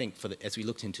go. And I think as we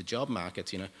looked into job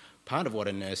markets, you know, part of what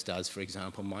a nurse does, for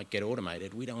example, might get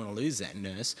automated. We don't want to lose that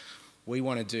nurse. We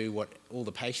want to do what all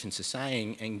the patients are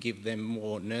saying and give them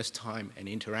more nurse time and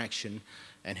interaction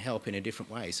and help in a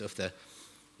different way. So if the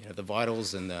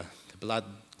vitals and the blood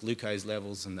glucose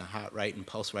levels and the heart rate and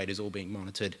pulse rate is all being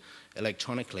monitored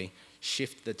electronically,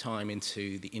 shift the time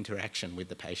into the interaction with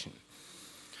the patient.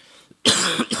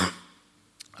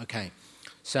 Okay,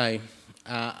 so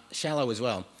shallow as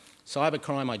well.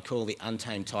 Cybercrime I'd call the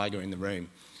untamed tiger in the room.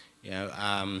 You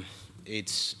know,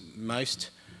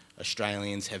 most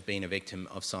Australians have been a victim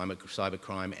of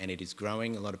cybercrime, and it is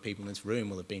growing. A lot of people in this room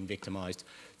will have been victimised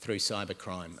through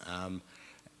cybercrime.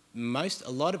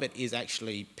 A lot of it is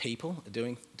actually people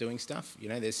doing stuff. You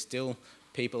know, there's still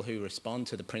people who respond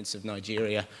to the Prince of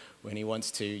Nigeria when he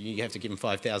wants to. You have to give him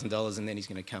 $5,000 and then he's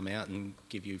going to come out and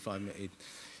give you $5 million. It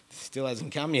still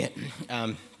hasn't come yet.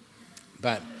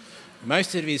 But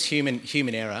most of it is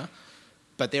human error.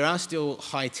 But there are still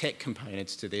high-tech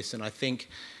components to this, and I think,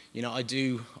 you know, I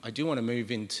do want to move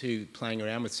into playing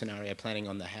around with scenario planning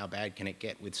on the how bad can it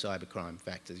get with cybercrime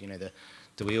factors. You know,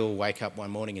 do we all wake up one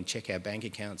morning and check our bank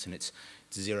accounts and it's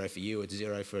zero for you, it's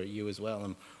zero for you as well,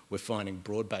 and we're finding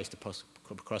broad-based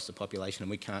across the population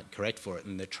and we can't correct for it,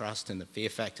 and the trust and the fear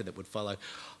factor that would follow.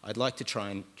 I'd like to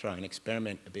try and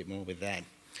experiment a bit more with that.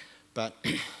 But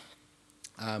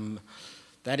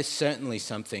that is certainly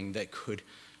something that could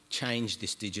change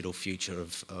this digital future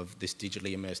of this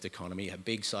digitally immersed economy. A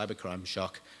big cybercrime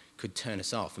shock could turn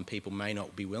us off, and people may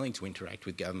not be willing to interact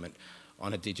with government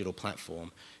on a digital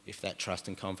platform if that trust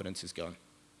and confidence is gone.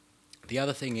 The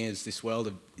other thing is this world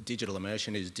of digital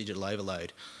immersion is digital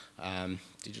overload.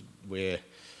 We're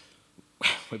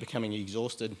becoming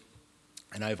exhausted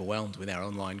and overwhelmed with our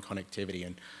online connectivity,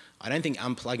 and I don't think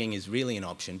unplugging is really an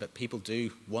option, but people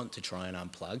do want to try and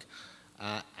unplug.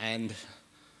 And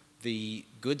the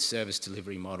good service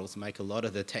delivery models make a lot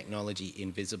of the technology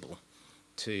invisible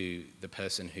to the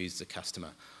person who's the customer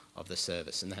of the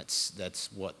service, and that's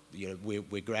what, you know,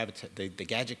 we gravitate. The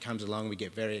gadget comes along, we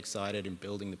get very excited in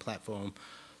building the platform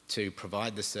to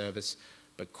provide the service,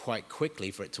 but quite quickly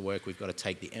for it to work, we've got to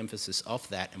take the emphasis off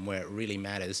that and where it really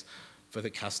matters for the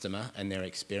customer and their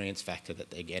experience factor that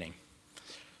they're getting.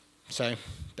 So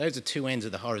those are two ends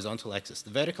of the horizontal axis. The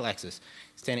vertical axis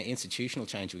is then an institutional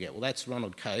change we get. Well, that's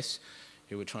Ronald Coase,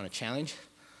 who we're trying to challenge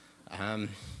and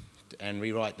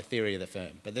rewrite the theory of the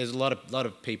firm. But there's a lot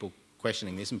of people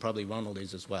questioning this, and probably Ronald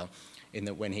is as well, in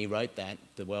that when he wrote that,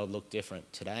 the world looked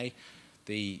different. Today,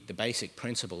 the basic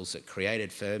principles that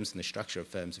created firms and the structure of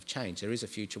firms have changed. There is a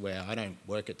future where I don't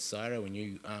work at CSIRO and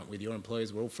you aren't with your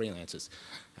employers, we're all freelancers.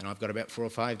 And I've got about 4 or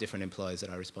 5 different employers that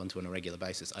I respond to on a regular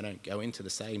basis. I don't go into the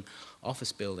same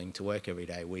office building to work every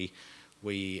day.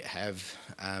 We have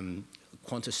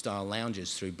Qantas-style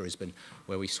lounges through Brisbane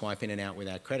where we swipe in and out with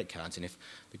our credit cards. And if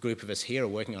the group of us here are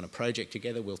working on a project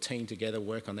together, we'll team together,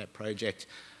 work on that project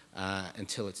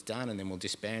until it's done, and then we'll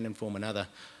disband and form another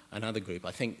group.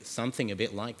 I think something a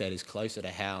bit like that is closer to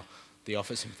how the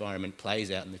office environment plays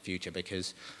out in the future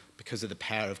because of the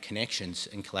power of connections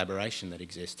and collaboration that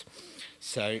exist.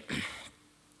 So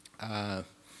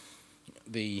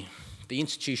the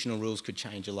institutional rules could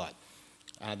change a lot.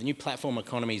 The new platform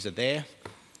economies are there,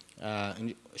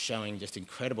 showing just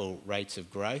incredible rates of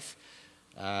growth.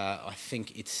 I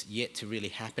think it's yet to really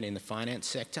happen in the finance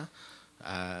sector.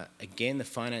 Again, the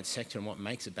finance sector and what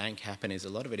makes a bank happen is a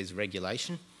lot of it is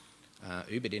regulation.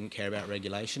 Uber didn't care about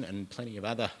regulation, and plenty of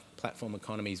other platform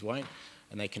economies won't,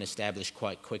 and they can establish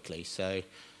quite quickly. So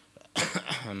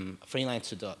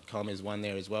Freelancer.com is one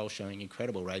there as well, showing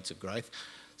incredible rates of growth,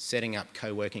 setting up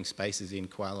co-working spaces in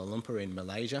Kuala Lumpur in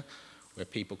Malaysia, where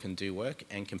people can do work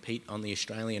and compete on the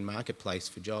Australian marketplace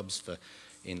for jobs for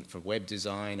web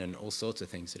design and all sorts of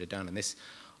things that are done. And this,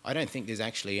 I don't think there's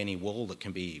actually any wall that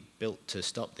can be built to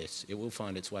stop this. It will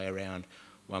find its way around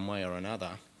one way or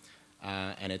another,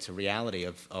 and it's a reality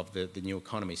of the new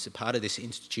economy. So part of this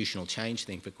institutional change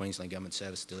thing for Queensland Government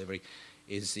Service Delivery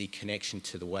is the connection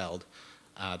to the world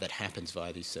that happens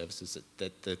via these services,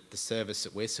 that the service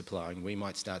that we're supplying, we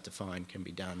might start to find can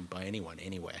be done by anyone,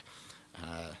 anywhere,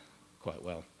 quite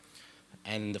well.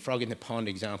 And the frog in the pond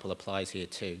example applies here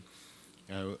too.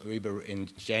 Uber in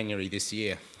January this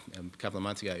year, a couple of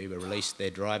months ago, Uber released their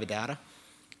driver data,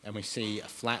 and we see a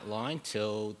flat line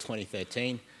till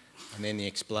 2013, and then the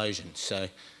explosion. So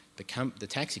the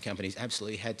taxi companies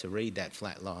absolutely had to read that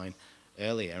flat line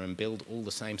earlier and build all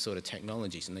the same sort of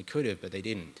technologies, and they could have, but they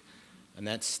didn't. And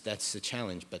that's the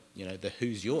challenge. But the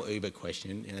who's your Uber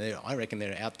question, I reckon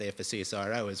they're out there for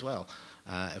CSIRO as well,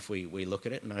 if we look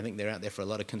at it, and I think they're out there for a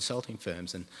lot of consulting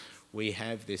firms. And we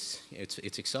have this, it's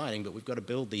exciting, but we've got to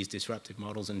build these disruptive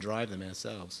models and drive them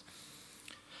ourselves.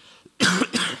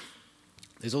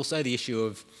 There's also the issue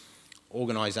of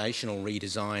organisational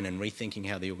redesign and rethinking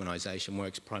how the organisation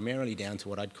works, primarily down to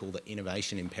what I'd call the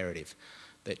innovation imperative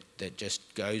that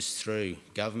just goes through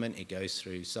government, it goes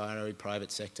through CSIRO,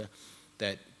 private sector,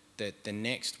 that the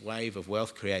next wave of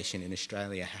wealth creation in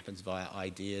Australia happens via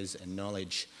ideas and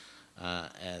knowledge,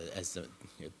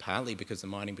 partly because the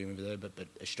mining boom is there, but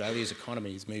Australia's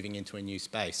economy is moving into a new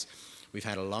space. We've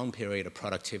had a long period of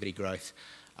productivity growth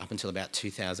up until about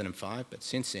 2005, but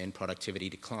since then productivity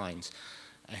declines.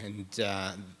 And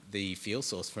the fuel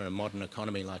source for a modern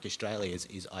economy like Australia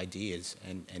is ideas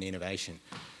and innovation.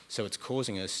 So it's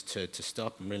causing us to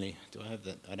stop and really,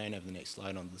 I don't have the next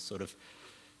slide on the sort of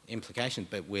implications,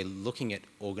 but we're looking at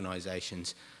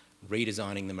organisations,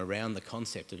 redesigning them around the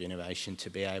concept of innovation to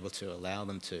be able to allow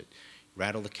them to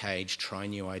rattle the cage, try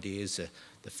new ideas.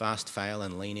 The fast fail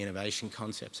and lean innovation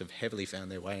concepts have heavily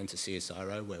found their way into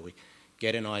CSIRO, where we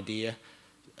get an idea,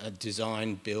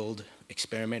 design, build,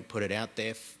 experiment, put it out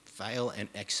there, fail and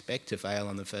expect to fail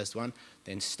on the first one,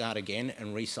 then start again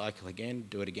and recycle again,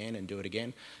 do it again and do it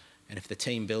again. And if the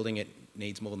team building it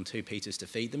needs more than 2 pizzas to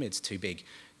feed them, it's too big.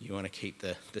 You want to keep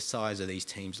the size of these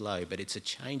teams low, but it's a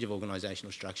change of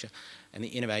organisational structure, and the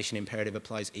innovation imperative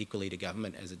applies equally to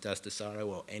government as it does to CSIRO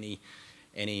or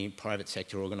any private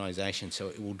sector organisation. So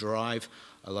it will drive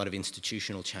a lot of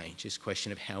institutional change. It's a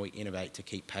question of how we innovate to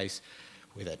keep pace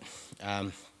with it.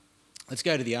 Let's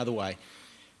go to the other way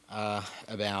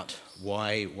about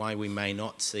why we may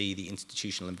not see the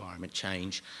institutional environment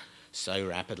change so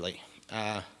rapidly.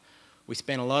 We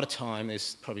spent a lot of time,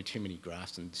 there's probably too many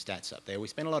graphs and stats up there, we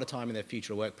spent a lot of time in the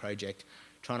Future of Work project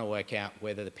trying to work out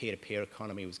whether the peer-to-peer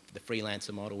economy, the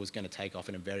freelancer model, was going to take off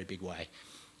in a very big way.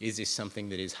 Is this something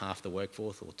that is half the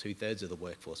workforce or 2/3 of the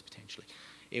workforce potentially?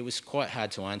 It was quite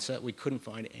hard to answer. We couldn't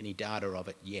find any data of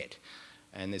it yet.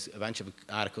 And there's a bunch of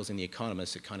articles in The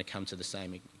Economist that kind of come to the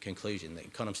same conclusion. The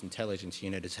Economist Intelligence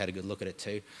Unit has had a good look at it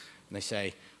too. And they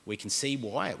say, we can see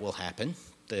why it will happen.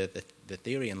 The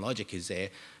theory and logic is there,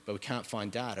 but we can't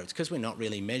find data. It's because we're not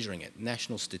really measuring it.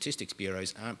 National statistics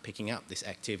bureaus aren't picking up this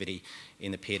activity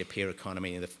in the peer-to-peer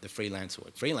economy and the freelance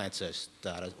work. Freelancers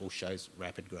data all shows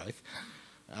rapid growth,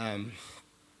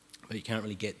 but you can't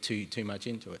really get too much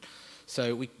into it.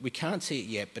 So we can't see it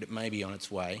yet, but it may be on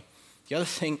its way. The other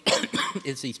thing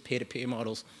is these peer-to-peer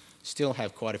models still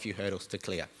have quite a few hurdles to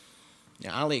clear.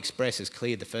 Now, AliExpress has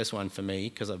cleared the first one for me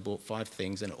because I bought 5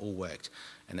 things and it all worked.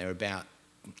 And they're about,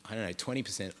 I don't know,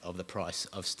 20% of the price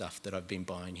of stuff that I've been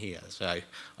buying here. So,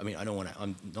 I mean,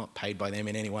 I'm not paid by them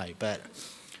in any way, but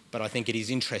I think it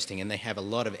is interesting, and they have a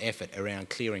lot of effort around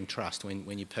clearing trust.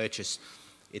 When you purchase,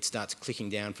 it starts clicking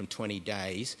down from 20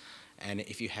 days, and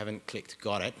if you haven't clicked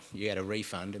got it, you get a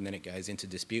refund, and then it goes into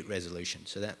dispute resolution.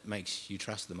 So that makes you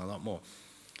trust them a lot more.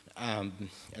 And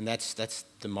that's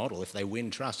the model. If they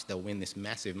win trust, they'll win this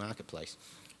massive marketplace.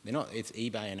 It's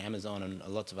eBay and Amazon and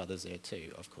lots of others there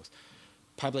too, of course.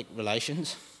 Public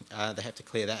relations, they have to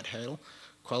clear that hurdle.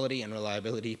 Quality and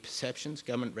reliability perceptions,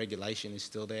 government regulation is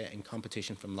still there, and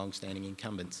competition from long-standing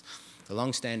incumbents. The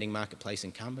long-standing marketplace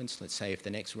incumbents, let's say if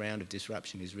the next round of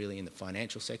disruption is really in the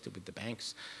financial sector with the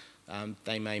banks,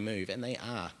 they may move, and they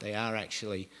are. They are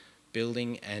actually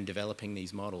building and developing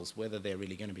these models. Whether they're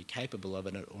really going to be capable of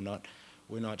it or not,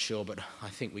 we're not sure, but I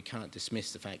think we can't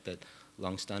dismiss the fact that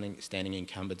long-standing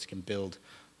incumbents can build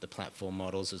the platform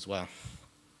models as well.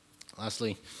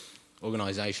 Lastly,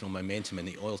 organisational momentum and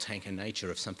the oil tanker nature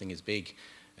of something as big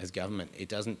as government. It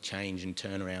doesn't change and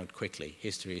turn around quickly.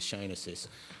 History has shown us this.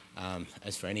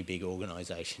 As for any big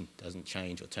organisation, it doesn't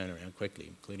change or turn around quickly,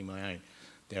 including my own.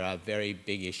 There are very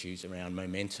big issues around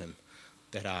momentum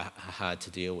that are hard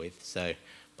to deal with. So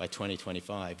by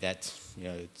 2025, that's, you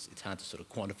know, it's hard to sort of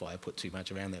quantify or put too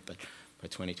much around that, but by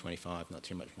 2025, not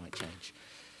too much might change.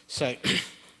 So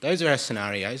those are our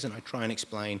scenarios, and I try and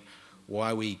explain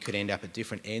why we could end up at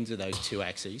different ends of those two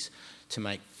axes to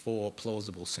make 4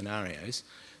 plausible scenarios.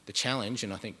 The challenge,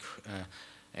 and I think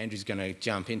Andrew's going to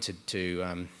jump into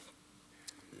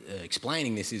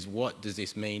explaining this, is what does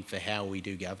this mean for how we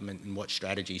do government and what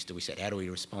strategies do we set? How do we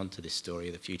respond to this story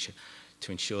of the future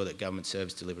to ensure that government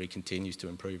service delivery continues to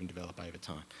improve and develop over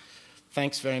time?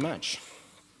 Thanks very much.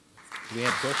 Do we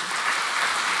have questions?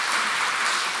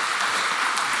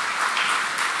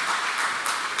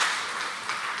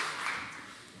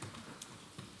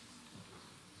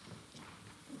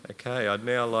 Okay, I'd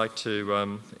now like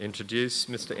to introduce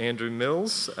Mr. Andrew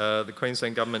Mills, the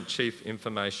Queensland Government Chief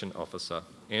Information Officer.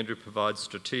 Andrew provides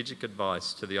strategic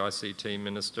advice to the ICT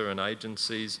Minister and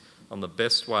agencies on the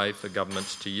best way for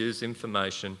governments to use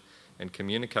information and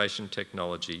communication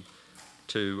technology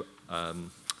to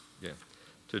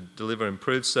deliver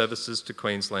improved services to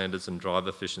Queenslanders and drive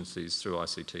efficiencies through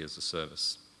ICT as a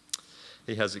service.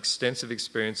 He has extensive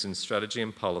experience in strategy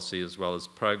and policy, as well as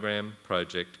program,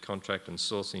 project, contract and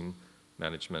sourcing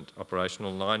management,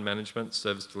 operational line management,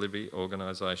 service delivery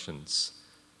organisations.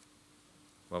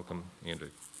 Welcome, Andrew.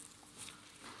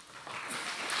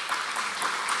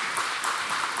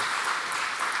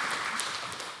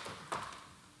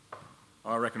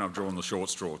 I reckon I've drawn the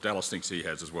short straw. Dallas thinks he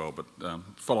has as well, but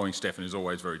following Stefan is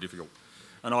always very difficult.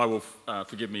 And I will,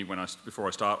 forgive me before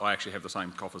I start, I actually have the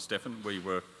same cough as Stefan. We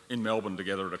were in Melbourne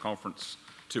together at a conference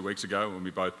 2 weeks ago, and we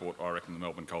both brought, I reckon, the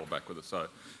Melbourne cold back with us. So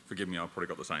forgive me, I've probably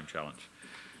got the same challenge.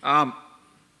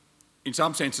 In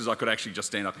some senses, I could actually just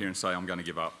stand up here and say I'm going to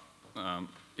give up.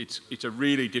 It's a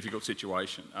really difficult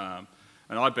situation. And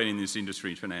I've been in this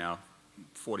industry for now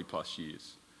 40 plus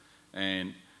years.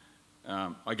 And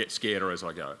I get scareder as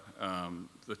I go.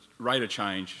 The rate of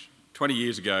change, 20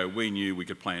 years ago, we knew we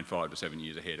could plan 5 to 7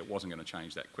 years ahead. It wasn't going to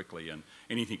change that quickly, and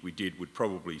anything we did would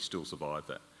probably still survive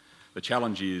that. The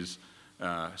challenge is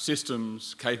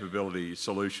systems, capabilities,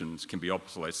 solutions can be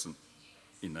obsolescent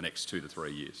in the next 2 to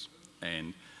 3 years.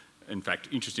 And in fact,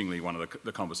 interestingly, one of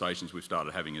the conversations we've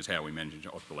started having is how we manage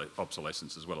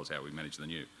obsolescence as well as how we manage the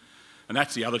new. And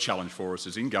that's the other challenge for us,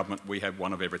 is in government we have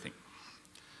one of everything.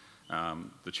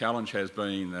 The challenge has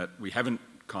been that we haven't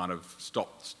kind of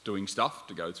stopped doing stuff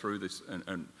to go through this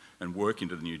and work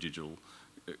into the new digital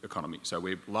economy. So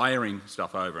we're layering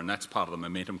stuff over, and that's part of the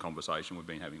momentum conversation we've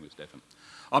been having with Stefan.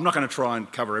 I'm not going to try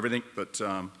and cover everything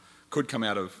that could come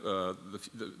out of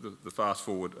the Fast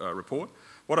Forward report.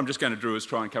 What I'm just going to do is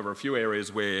try and cover a few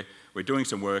areas where we're doing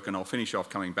some work, and I'll finish off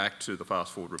coming back to the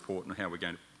Fast Forward report and how we're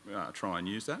going to try and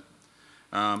use that.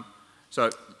 So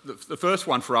the first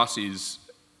one for us is,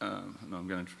 and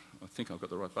I think I've got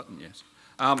the right button, yes.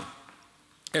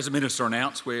 As the Minister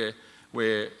announced, we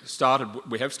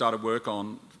have started work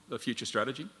on the future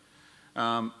strategy,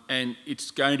 and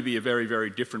it's going to be a very, very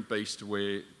different beast to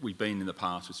where we've been in the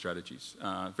past with strategies.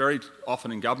 Very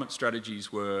often in government,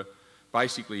 strategies were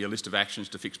basically a list of actions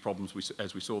to fix problems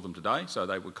as we saw them today, so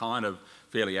they were kind of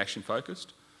fairly action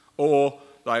focused, or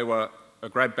they were a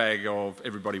grab bag of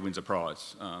everybody wins a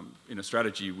prize. In a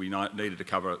strategy, we needed to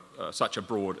cover such a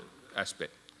broad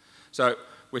aspect. So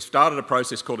we've started a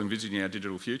process called Envisaging Our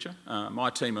Digital Future. My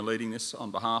team are leading this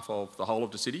on behalf of the whole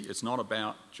of the city. It's not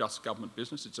about just government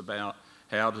business, it's about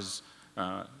how does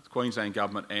the Queensland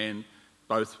Government and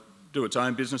both do its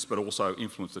own business but also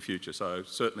influence the future. So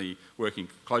certainly working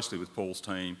closely with Paul's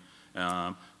team,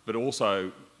 but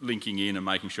also linking in and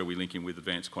making sure we link in with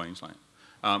Advanced Queensland.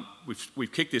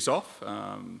 We've kicked this off,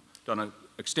 done an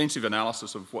extensive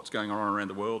analysis of what's going on around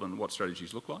the world and what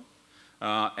strategies look like.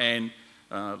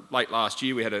 Late last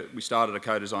year we started a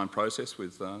co-design process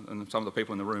with, and some of the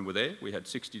people in the room were there. We had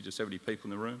 60 to 70 people in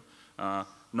the room,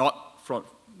 not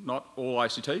all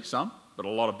ICT, some, but a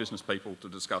lot of business people to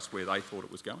discuss where they thought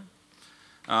it was going.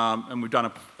 And we've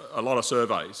done a lot of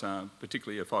surveys,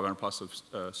 particularly of 500 plus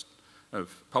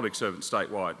of public servants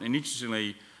statewide. And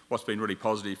interestingly, what's been really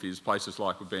positive is places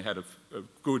like we've had a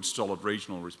good, solid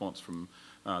regional response from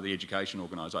the education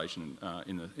organisation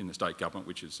in the state government,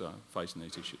 which is facing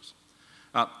these issues.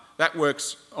 That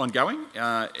work's ongoing.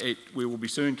 We will be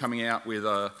soon coming out with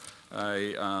a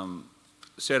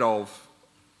set of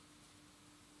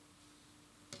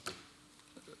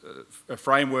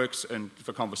frameworks and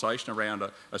for conversation around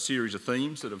a series of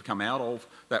themes that have come out of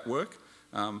that work.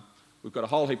 We've got a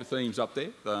whole heap of themes up there.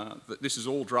 This is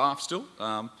all draft still,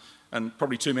 and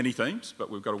probably too many themes, but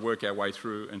we've got to work our way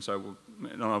through. And so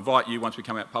I invite you, once we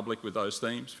come out public with those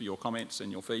themes, for your comments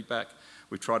and your feedback.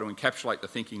 We try to encapsulate the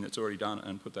thinking that's already done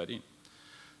and put that in.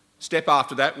 Step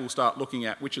after that, we'll start looking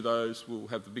at which of those will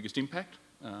have the biggest impact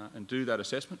and do that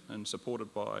assessment, and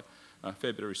supported by a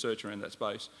fair bit of research around that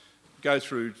space. Go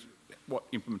through what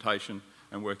implementation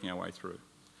and working our way through.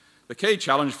 The key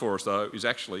challenge for us, though, is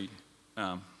actually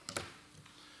how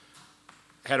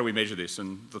do we measure this?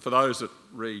 And for those that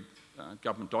read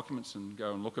government documents and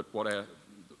go and look at what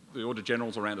the Auditor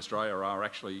Generals around Australia are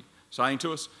actually saying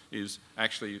to us, is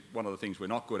actually one of the things we're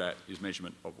not good at is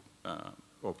measurement of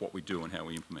what we do and how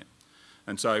we implement.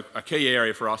 And so a key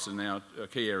area for us, and now a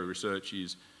key area of research,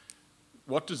 is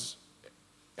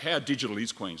how digital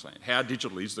is Queensland? How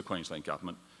digital is the Queensland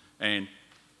government? And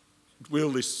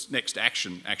will this next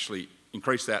action actually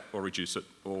increase that or reduce it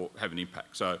or have an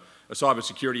impact? So a cyber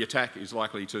security attack is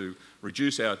likely to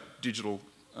reduce our digital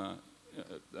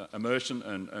immersion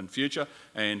and future,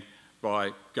 and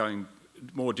by going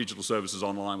more digital services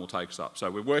online will take us up. So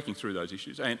we're working through those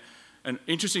issues. And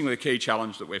interestingly, the key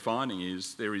challenge that we're finding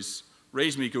is there is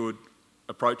reasonably good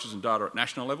approaches and data at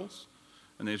national levels,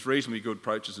 and there's reasonably good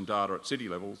approaches and data at city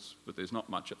levels, but there's not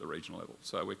much at the regional level.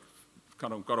 So we've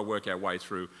kind of got to work our way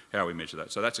through how we measure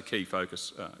that. So that's a key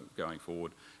focus going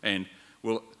forward. And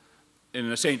we'll,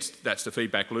 in a sense, that's the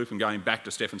feedback loop. And going back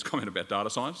to Stefan's comment about data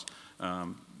science,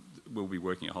 we'll be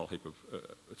working a whole heap of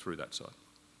through that side.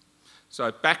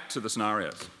 So back to the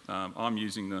scenarios. I'm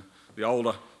using the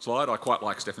older slide. I quite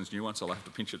like Stefan's new one, so I'll have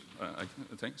to pinch it, I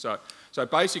think. So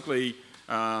basically,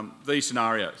 these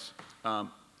scenarios.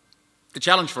 The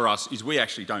challenge for us is we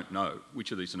actually don't know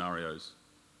which of these scenarios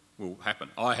will happen.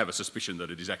 I have a suspicion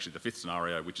that it is actually the fifth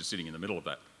scenario, which is sitting in the middle of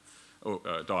that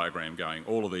diagram, going,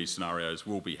 all of these scenarios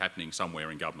will be happening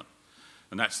somewhere in government.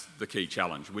 And that's the key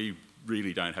challenge. We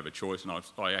really don't have a choice, and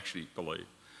I actually believe.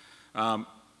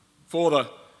 For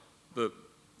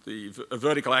the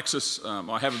vertical axis,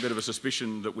 I have a bit of a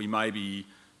suspicion that we may be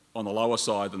on the lower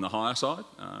side than the higher side.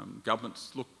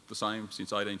 Governments look the same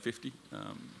since 1850. There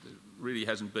really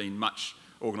hasn't been much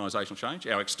organisational change.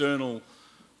 Our external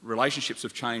relationships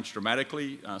have changed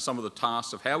dramatically. Some of the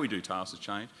tasks of how we do tasks have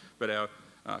changed, but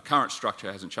our current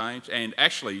structure hasn't changed. And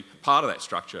actually, part of that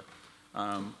structure,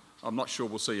 I'm not sure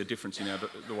we'll see a difference in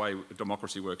the way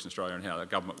democracy works in Australia and how our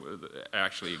government,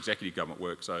 actually executive government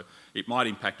works. So it might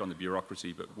impact on the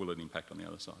bureaucracy, but will it impact on the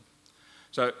other side?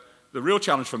 So the real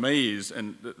challenge for me is,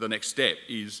 and the next step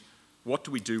is, what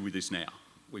do we do with this now?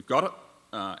 We've got it.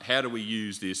 How do we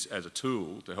use this as a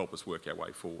tool to help us work our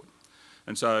way forward?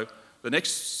 And so the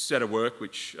next set of work,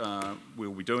 which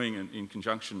we'll be doing in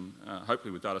conjunction,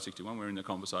 hopefully with Data 61, we're in the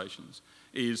conversations,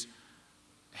 is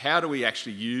how do we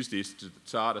actually use this to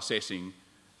start assessing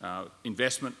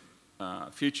investment,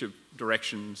 future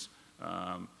directions,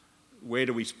 where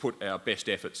do we put our best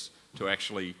efforts to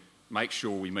actually make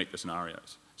sure we meet the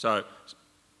scenarios? So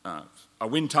a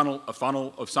wind tunnel, a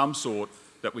funnel of some sort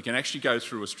that we can actually go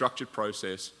through a structured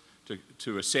process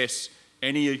to assess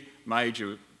any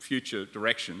major future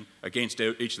direction against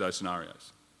each of those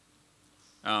scenarios.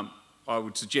 I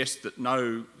would suggest that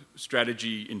no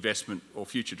strategy, investment or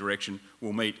future direction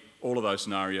will meet all of those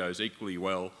scenarios equally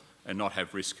well and not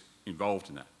have risk involved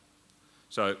in that.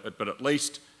 So, but at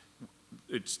least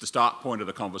it's the start point of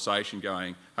the conversation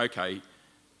going, okay,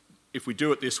 if we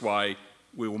do it this way,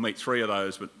 we will meet three of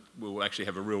those, but we'll actually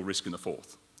have a real risk in the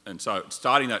fourth. And so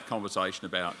starting that conversation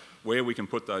about where we can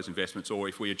put those investments, or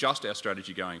if we adjust our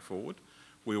strategy going forward,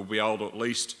 we will be able to at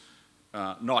least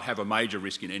not have a major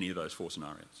risk in any of those four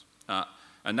scenarios.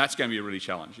 And that's going to be a really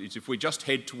challenge. It's if we just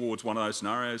head towards one of those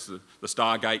scenarios, the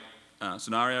Stargate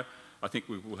scenario, I think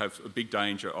we will have a big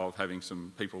danger of having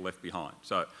some people left behind.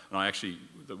 So, and I actually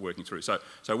working through. So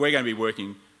we're going to be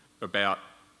working about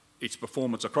its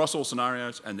performance across all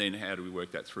scenarios, and then how do we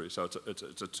work that through? So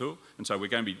it's a tool, and so we're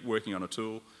going to be working on a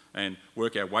tool and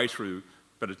work our way through.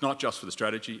 But it's not just for the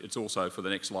strategy; it's also for the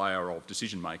next layer of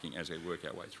decision making as we work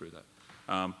our way through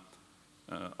that.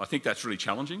 I think that's really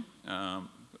challenging.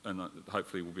 And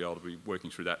hopefully we'll be able to be working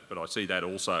through that, but I see that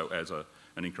also as an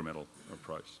incremental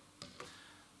approach.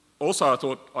 Also, I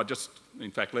thought I'd just, in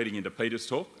fact, leading into Peter's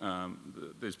talk,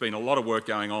 there's been a lot of work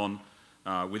going on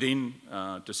within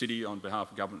City on behalf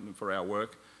of government for our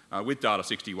work with Data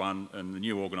 61 and the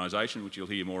new organisation, which you'll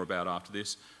hear more about after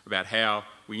this, about how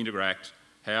we interact,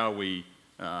 how we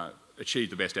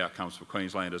achieve the best outcomes for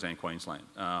Queenslanders and Queensland.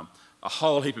 A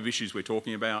whole heap of issues we're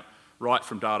talking about, right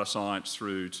from data science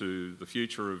through to the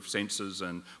future of sensors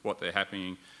and what they're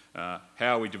happening,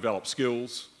 how we develop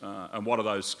skills, and what are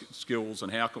those skills,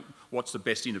 and what's the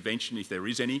best intervention, if there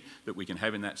is any, that we can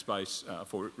have in that space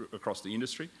across the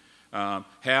industry.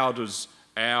 How does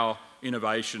our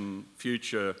innovation,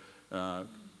 future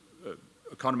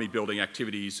economy building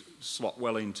activities slot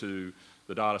well into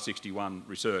the Data 61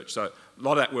 research? So a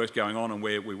lot of that work's going on, and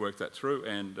we work that through,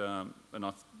 and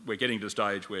we're getting to the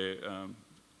stage where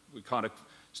we're kind of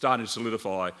starting to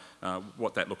solidify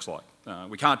what that looks like.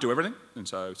 We can't do everything, and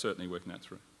so certainly working that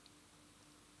through.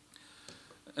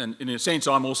 And in a sense,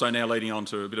 I'm also now leading on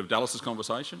to a bit of Dallas's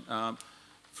conversation.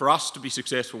 For us to be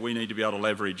successful, we need to be able to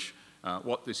leverage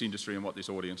what this industry and what this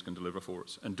audience can deliver for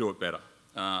us and do it better.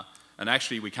 And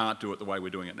actually, we can't do it the way we're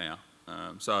doing it now.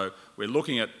 So we're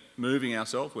looking at moving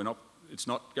ourselves. It's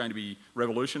not going to be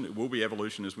revolution. It will be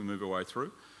evolution as we move our way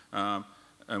through,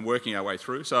 and working our way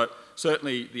through. So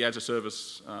certainly the as a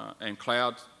service and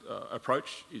cloud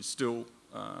approach is still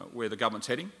where the government's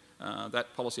heading.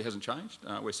 That policy hasn't changed.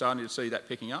 We're starting to see that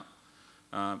picking up.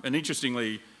 And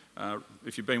interestingly,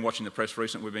 if you've been watching the press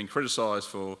recently, we've been criticised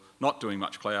for not doing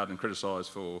much cloud and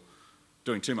criticised for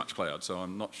doing too much cloud. So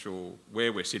I'm not sure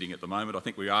where we're sitting at the moment. I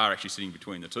think we are actually sitting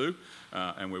between the two,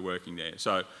 and we're working there.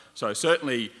 So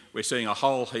certainly we're seeing a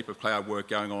whole heap of cloud work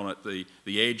going on at the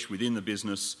edge within the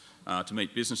business to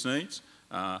meet business needs.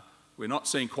 We're not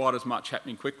seeing quite as much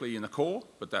happening quickly in the core,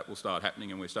 but that will start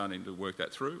happening, and we're starting to work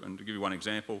that through. And to give you one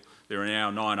example, there are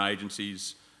now 9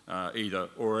 agencies either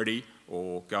already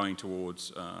or going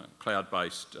towards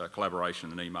cloud-based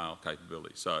collaboration and email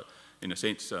capabilities. So in a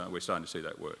sense, we're starting to see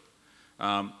that work.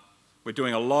 We're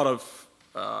doing a lot of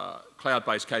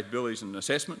cloud-based capabilities and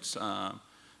assessments.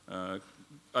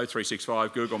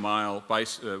 0365, Google Mail,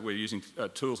 we're using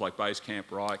tools like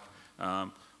Basecamp, Reich.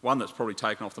 One that's probably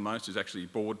taken off the most is actually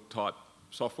board-type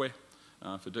software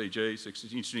for DGs. It's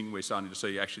interesting, we're starting to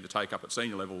see actually the take-up at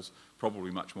senior levels probably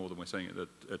much more than we're seeing at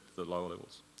the lower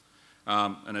levels.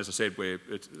 And as I said,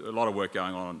 it's a lot of work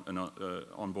going on in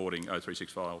onboarding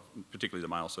 0365, particularly the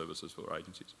mail services for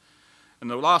agencies. And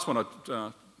the last one I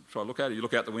try to look at, you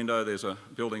look out the window, there's a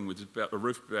building with about a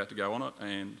roof about to go on it,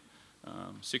 and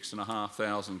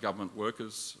 6,500 government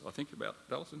workers, I think about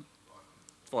Dallas,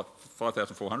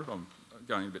 5,400, I'm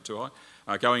going a bit too high,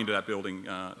 going into that building,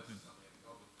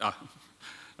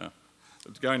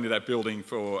 going into that building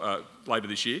for later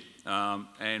this year,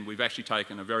 and we've actually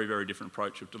taken a very, very different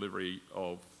approach of delivery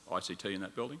of ICT in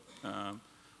that building.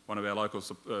 One of our local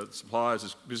suppliers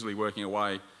is busily working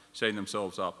away, setting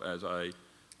themselves up as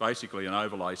basically an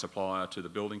overlay supplier to the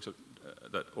buildings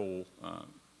that all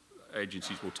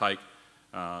agencies will take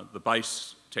the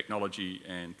base technology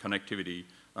and connectivity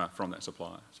from that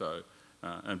supplier. So,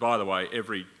 and by the way,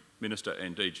 every minister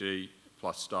and DG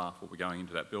plus staff will be going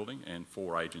into that building, and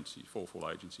 4 full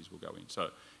agencies will go in. So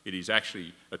it is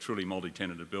actually a truly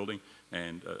multi-tenanted building,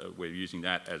 and we're using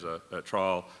that as a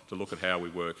trial to look at how we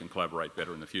work and collaborate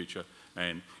better in the future.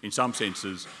 And in some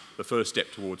senses, the first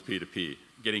step towards peer-to-peer,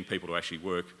 getting people to actually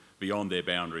work beyond their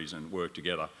boundaries and work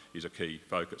together is a key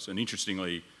focus. And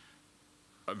interestingly,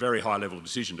 a very high level of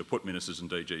decision to put ministers and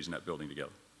DGs in that building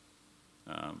together.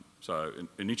 So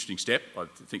an interesting step. I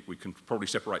think we can probably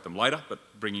separate them later, but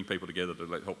bringing people together to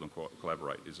help them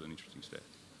collaborate is an interesting step.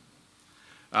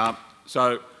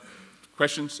 So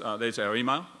questions, there's our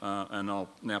email, and I'll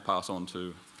now pass on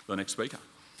to the next speaker.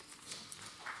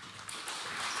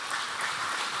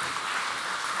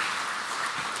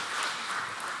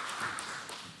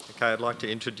 Okay, I'd like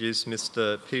to introduce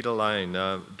Mr. Peter Lane,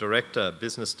 Director,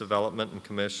 Business Development and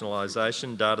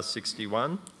Commercialisation, Data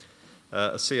 61,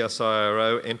 a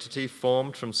CSIRO entity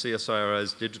formed from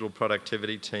CSIRO's digital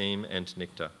productivity team and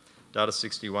NICTA. Data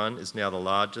 61 is now the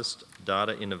largest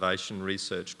data innovation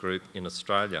research group in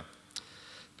Australia.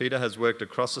 Peter has worked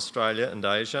across Australia and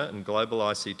Asia and global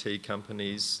ICT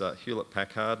companies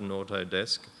Hewlett-Packard and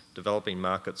Autodesk, developing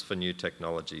markets for new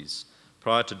technologies.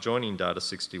 Prior to joining Data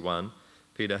 61,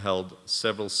 Peter held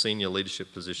several senior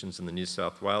leadership positions in the New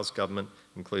South Wales government,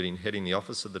 including heading the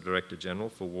Office of the Director-General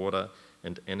for Water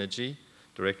and Energy,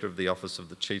 Director of the Office of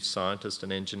the Chief Scientist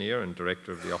and Engineer, and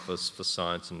Director of the Office for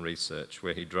Science and Research,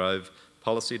 where he drove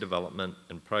policy development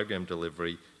and program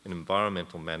delivery in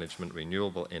environmental management,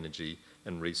 renewable energy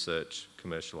and research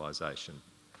commercialisation.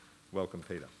 Welcome,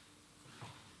 Peter.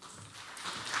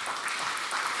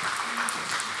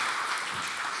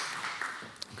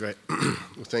 Great.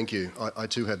 Well, thank you. I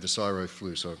too had the CSIRO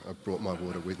flu, so I brought my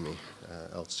water with me.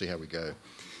 I'll see how we go.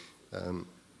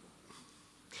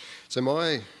 So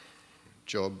my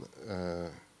job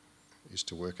is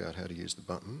to work out how to use the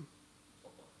button.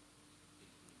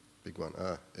 Big one.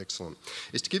 Excellent.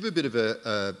 Is to give a bit of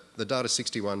the Data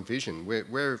 61 vision.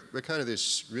 We're kind of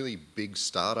this really big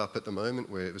startup at the moment.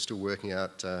 We're still working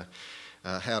out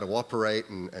how to operate,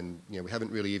 and you know, we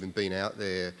haven't really even been out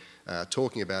there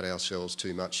talking about ourselves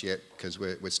too much yet, because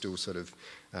we're still sort of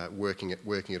working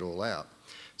it all out.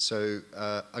 So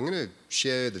I'm going to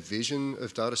share the vision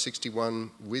of Data 61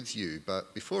 with you,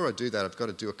 but before I do that, I've got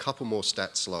to do a couple more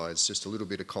stat slides, just a little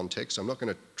bit of context. I'm not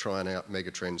going to try and out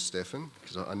megatrend Stefan,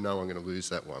 because I know I'm going to lose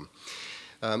that one.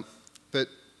 But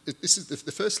this is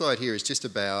the first slide here is just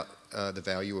about the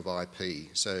value of IP.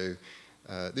 So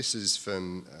this is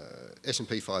from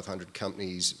S&P 500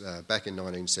 companies back in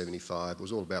 1975. It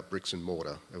was all about bricks and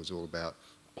mortar. It was all about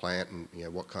plant and, you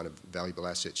know, what kind of valuable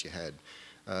assets you had.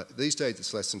 These days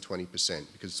it's less than 20%,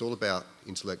 because it's all about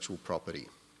intellectual property.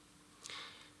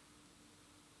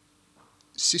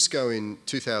 Cisco in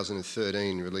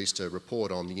 2013 released a report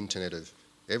on the Internet of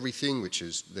Everything, which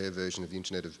is their version of the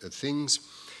Internet of Things.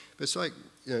 But it's like,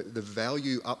 you know, the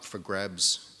value up for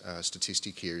grabs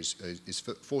statistic here is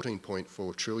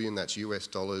 14.4 trillion, that's US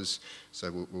dollars,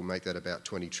 so we'll make that about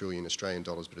 20 trillion Australian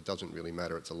dollars, but it doesn't really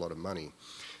matter, it's a lot of money.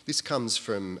 This comes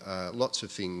from lots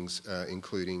of things,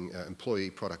 including employee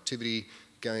productivity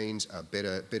gains,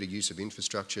 better use of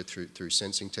infrastructure through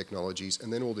sensing technologies,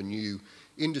 and then all the new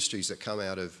industries that come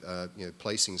out of you know,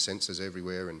 placing sensors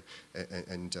everywhere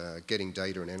and getting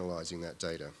data and analysing that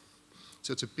data.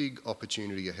 So it's a big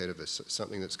opportunity ahead of us,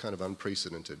 something that's kind of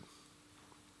unprecedented.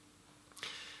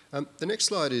 The next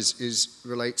slide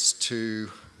relates to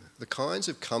the kinds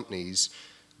of companies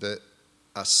that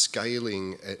are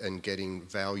scaling and getting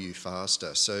value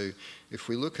faster. So if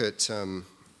we look at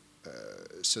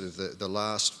sort of the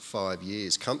last 5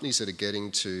 years, companies that are getting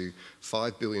to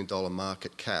 $5 billion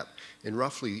market cap in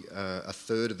roughly a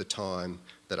third of the time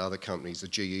that other companies, the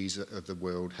GEs of the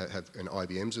world and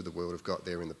IBMs of the world have got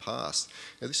there in the past.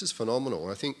 Now this is phenomenal.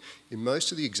 And I think in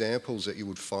most of the examples that you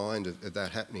would find of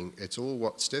that happening, it's all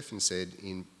what Stefan said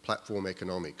in platform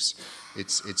economics.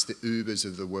 It's the Ubers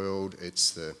of the world,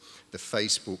 it's the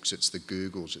Facebooks, it's the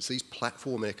Googles, it's these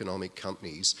platform economic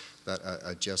companies that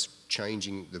are just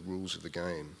changing the rules of the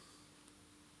game.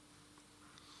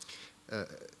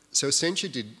 So Accenture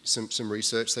did some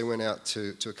research. They went out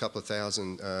to a couple of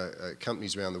thousand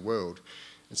companies around the world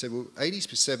and said, well,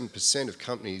 87% of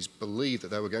companies believe that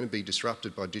they were going to be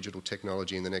disrupted by digital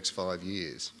technology in the next 5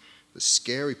 years. The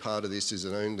scary part of this is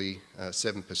that only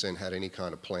 7% had any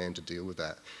kind of plan to deal with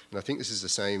that. And I think this is the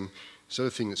same sort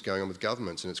of thing that's going on with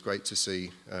governments, and it's great to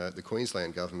see the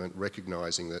Queensland government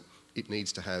recognising that it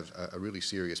needs to have a really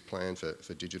serious plan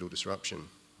for digital disruption.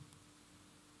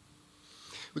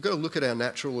 We've got to look at our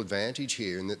natural advantage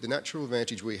here, and the natural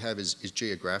advantage we have is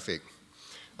geographic.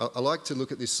 I like to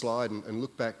look at this slide and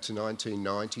look back to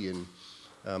 1990,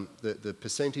 and the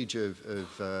percentage of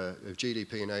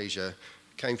GDP in Asia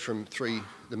came from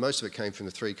most of it came from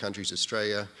the three countries,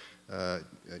 Australia,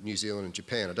 New Zealand and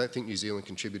Japan. I don't think New Zealand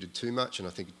contributed too much, and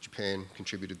I think Japan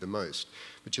contributed the most.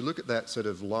 But you look at that sort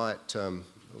of light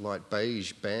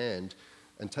beige band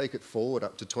and take it forward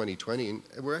up to 2020, and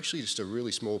we're actually just a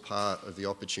really small part of the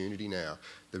opportunity now.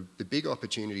 The big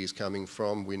opportunity is coming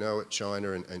from, we know it,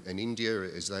 China and India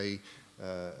as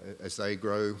they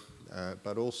grow,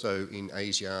 but also in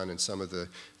ASEAN and some of the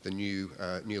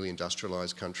newly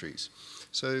industrialised countries.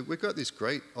 So we've got this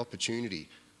great opportunity,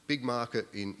 big market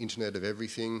in Internet of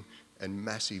Everything, and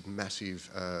massive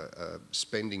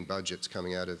spending budgets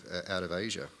coming out of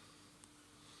Asia.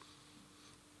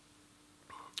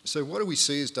 So what do we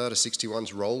see as Data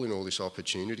 61's role in all this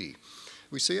opportunity?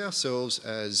 We see ourselves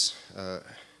as a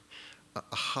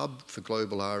hub for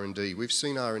global R&D. We've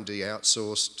seen R&D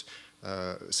outsourced,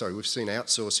 we've seen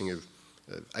outsourcing of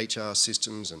HR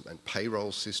systems and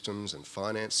payroll systems and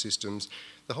finance systems.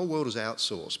 The whole world is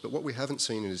outsourced, but what we haven't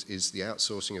seen is the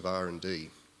outsourcing of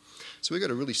R&D. So we've got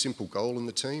a really simple goal in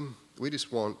the team. We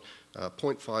just want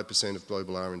 0.5% of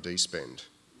global R&D spend.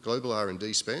 Global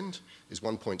R&D spend is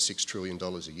 $1.6 trillion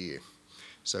a year.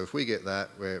 So if we get that,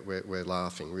 we're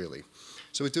laughing, really.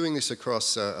 So we're doing this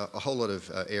across a whole lot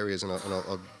of areas, and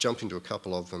I'll jump into a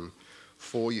couple of them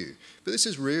for you. But this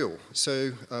is real.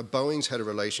 So Boeing's had a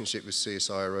relationship with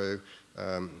CSIRO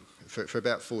for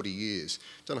about 40 years.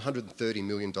 Done $130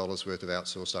 million worth of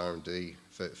outsourced R&D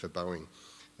for Boeing.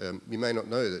 You may not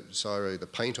know that CSIRO, the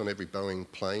paint on every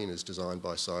Boeing plane is designed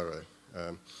by CSIRO.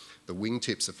 The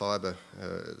wingtips, the fibre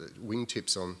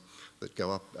wingtips that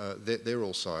go up, they're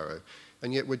all CSIRO.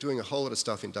 And yet we're doing a whole lot of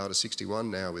stuff in Data 61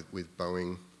 now with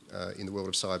Boeing in the world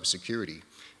of cyber security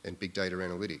and big data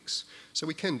analytics. So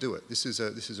we can do it. This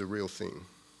is a real thing.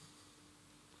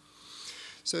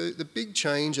 So the big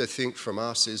change, I think, from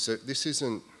us is that this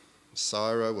isn't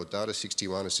CSIRO or Data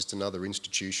 61 is just another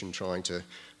institution trying to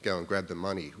go and grab the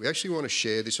money. We actually want to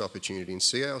share this opportunity and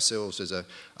see ourselves as a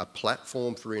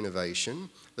platform for innovation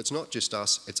that's not just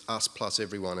us, it's us plus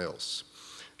everyone else.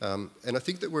 And I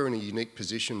think that we're in a unique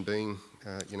position being,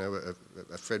 you know,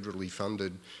 a federally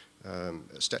funded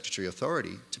statutory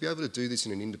authority to be able to do this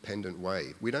in an independent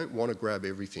way. We don't want to grab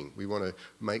everything. We want to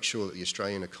make sure that the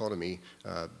Australian economy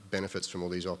benefits from all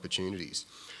these opportunities.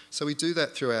 So we do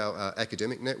that through our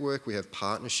academic network. We have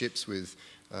partnerships with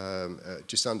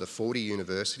just under 40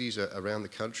 universities around the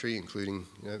country, including,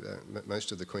 you know,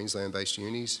 most of the Queensland-based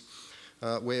unis,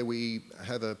 where we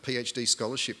have a PhD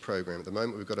scholarship program. At the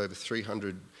moment, we've got over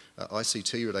 300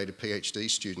 ICT-related PhD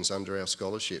students under our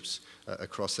scholarships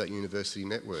across that university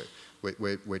network.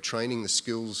 We're training the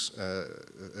skills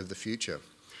of the future.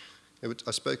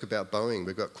 I spoke about Boeing.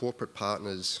 We've got corporate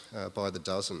partners by the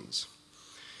dozens.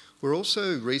 We're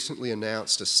also recently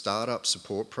announced a startup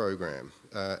support program,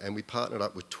 and we partnered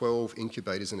up with 12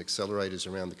 incubators and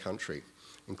accelerators around the country,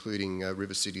 including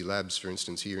River City Labs, for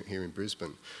instance, here in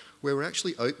Brisbane, where we're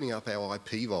actually opening up our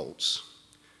IP vaults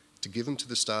to give them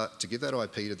to give that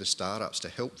IP to the startups to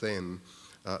help them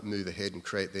move ahead and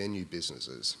create their new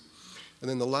businesses. And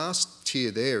then the last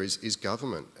tier there is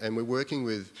government, and we're working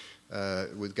with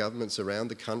governments around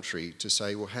the country to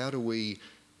say, well, how do we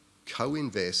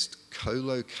co-invest,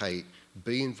 co-locate,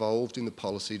 be involved in the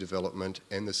policy development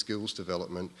and the skills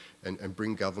development, and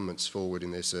bring governments forward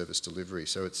in their service delivery.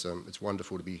 So it's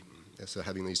wonderful to be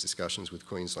having these discussions with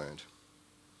Queensland.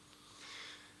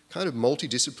 Kind of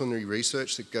multidisciplinary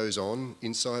research that goes on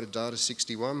inside of Data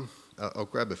 61. I'll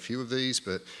grab a few of these,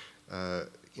 but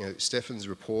you know, Stefan's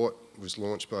report was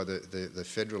launched by the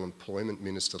Federal Employment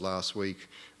Minister last week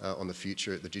on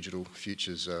the Digital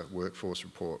Futures Workforce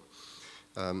Report.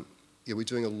 Yeah, we're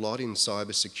doing a lot in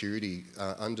cyber security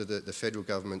under the federal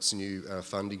government's new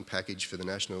funding package for the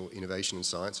National Innovation and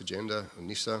Science Agenda,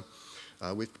 NISA.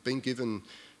 We've been given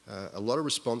a lot of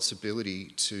responsibility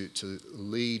to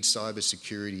lead cyber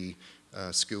security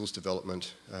skills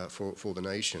development for the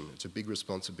nation. It's a big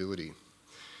responsibility.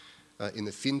 In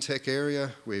the fintech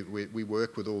area, we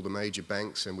work with all the major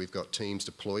banks, and we've got teams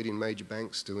deployed in major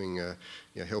banks doing, you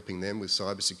know, helping them with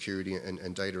cyber security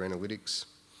and data analytics.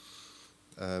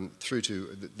 Through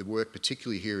to the work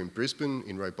particularly here in Brisbane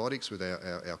in robotics with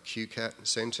our QCAT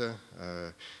centre,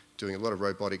 doing a lot of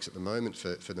robotics at the moment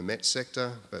for the Met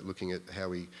sector, but looking at how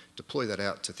we deploy that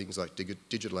out to things like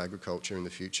digital agriculture in the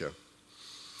future.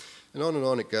 And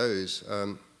on it goes.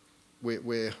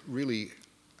 We're really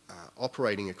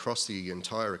operating across the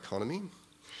entire economy.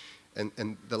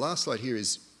 And the last slide here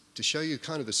is to show you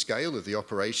kind of the scale of the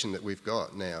operation that we've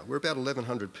got now. We're about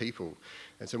 1,100 people.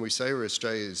 And so when we say we're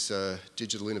Australia's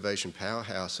digital innovation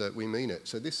powerhouse, we mean it.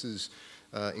 So this is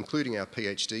including our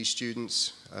PhD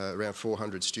students, around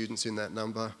 400 students in that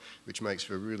number, which makes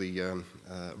for a really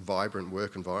vibrant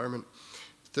work environment.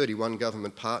 31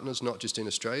 government partners, not just in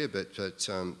Australia, but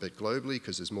globally,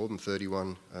 because there's more than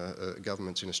 31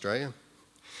 governments in Australia,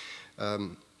 or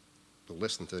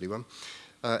less than 31.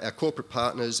 Our corporate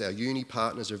partners, our uni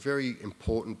partners are a very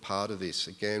important part of this.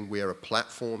 Again, we are a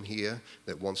platform here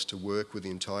that wants to work with the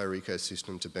entire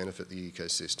ecosystem to benefit the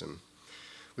ecosystem.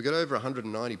 We've got over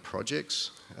 190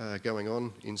 projects going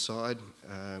on inside,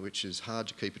 which is hard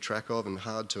to keep a track of and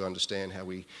hard to understand how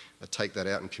we take that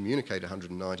out and communicate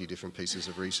 190 different pieces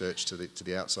of research to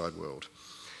the outside world.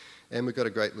 And we've got a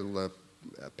great little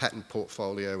patent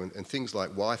portfolio and things like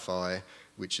Wi-Fi,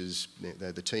 which is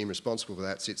the team responsible for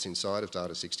that sits inside of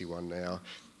Data 61 now.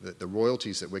 The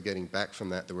royalties that we're getting back from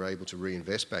that we're able to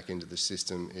reinvest back into the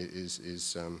system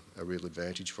is a real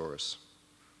advantage for us.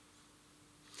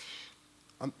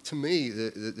 To me,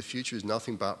 the future is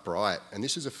nothing but bright. And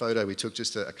this is a photo we took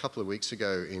just a couple of weeks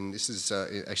ago. This is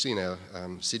actually in our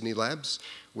Sydney labs,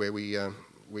 where we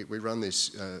run this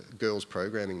girls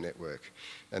programming network.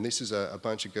 And this is a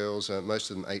bunch of girls,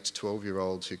 most of them 8 to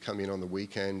 12-year-olds, who come in on the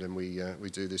weekend, and we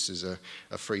do this as a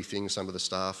free thing. Some of the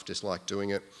staff just like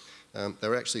doing it. They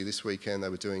were actually, this weekend, they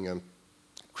were doing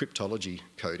cryptology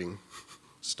coding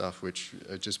stuff, which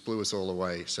just blew us all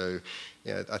away. So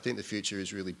yeah, I think the future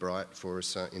is really bright for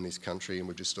us in this country, and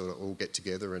we just sort of all get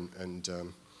together and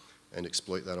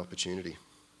exploit that opportunity.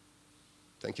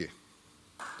 Thank you.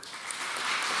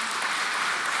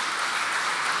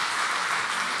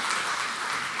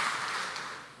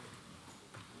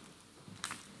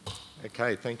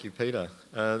 Okay, thank you, Peter.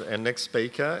 Our next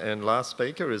speaker and last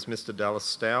speaker is Mr. Dallas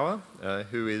Stour,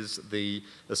 who is the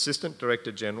Assistant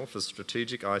Director General for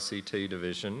Strategic ICT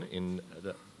Division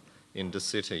in the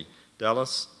City.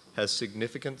 Dallas has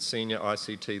significant senior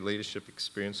ICT leadership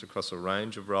experience across a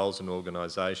range of roles and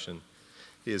organisation.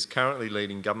 He is currently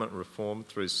leading government reform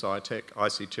through SciTech,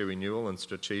 ICT renewal and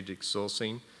strategic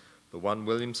sourcing, the 1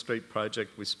 William Street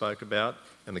project we spoke about,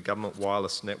 and the Government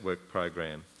Wireless Network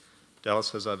program. Dallas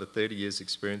has over 30 years'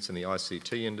 experience in the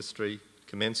ICT industry,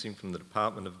 commencing from the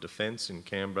Department of Defence in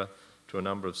Canberra to a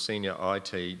number of senior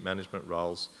IT management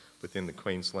roles within the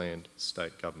Queensland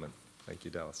state government. Thank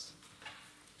you, Dallas.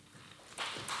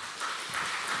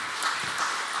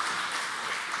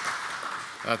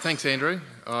 Thanks, Andrew.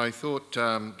 I thought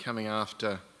coming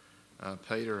after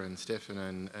Peter and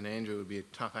Stefan and Andrew would be a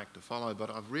tough act to follow, but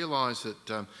I've realised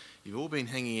that you've all been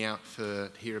hanging out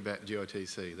to hear about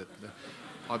GITC.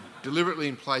 I've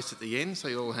deliberately placed at the end so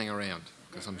you all hang around,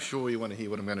 because I'm sure you want to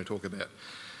hear what I'm going to talk about.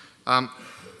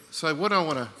 So what I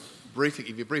want to briefly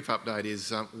give you a brief update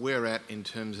is where we're at in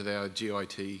terms of our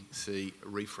GITC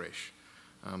refresh.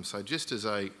 So just as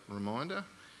a reminder,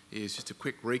 is just a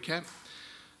quick recap.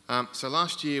 So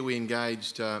last year we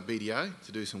engaged BDO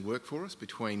to do some work for us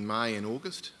between May and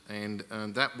August, and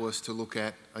that was to look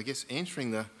at, I guess,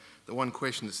 answering the one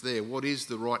question that's there: what is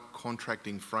the right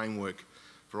contracting framework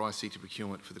for ICT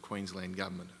procurement for the Queensland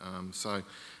Government? So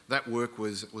that work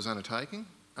was undertaken,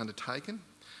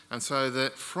 and so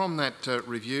from that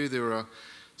review there are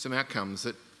some outcomes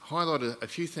that highlight a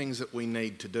few things that we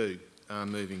need to do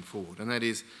moving forward, and that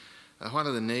is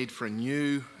highlight the need for a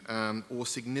new or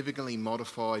significantly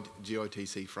modified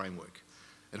GITC framework.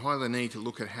 It highlighted the need to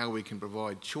look at how we can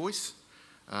provide choice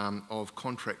of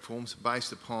contract forms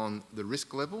based upon the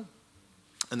risk level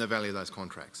and the value of those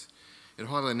contracts. It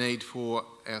highlighted the need for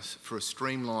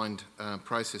streamlined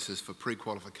processes for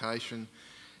pre-qualification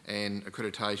and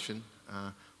accreditation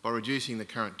by reducing the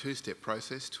current two-step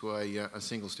process to a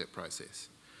single-step process.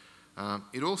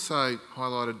 It also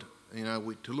highlighted,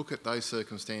 to look at those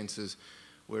circumstances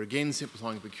where, again,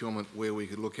 simplifying procurement, where we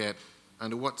could look at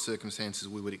under what circumstances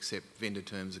we would accept vendor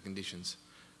terms and conditions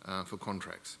for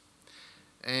contracts.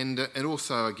 And it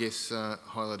also, I guess,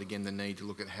 highlight again the need to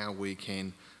look at how we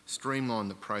can streamline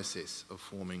the process of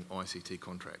forming ICT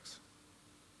contracts.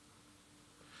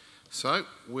 So,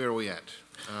 where are we at?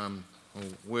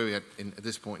 Where are we at at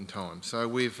this point in time? So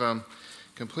we've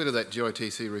completed that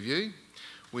GITC review.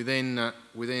 We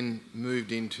then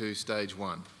moved into stage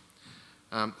one.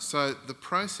 So the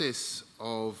process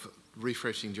of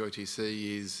refreshing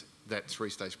GITC is that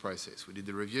three-stage process. We did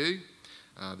the review.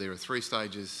 There are 3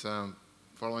 stages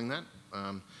following that.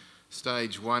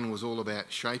 Stage 1 was all about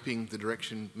shaping the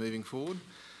direction moving forward.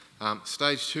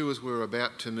 Stage 2 is we're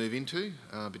about to move into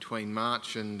between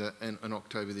March and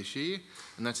October this year,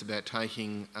 and that's about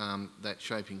taking that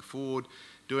shaping forward,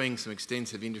 doing some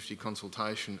extensive industry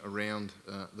consultation around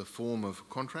the form of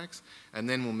contracts, and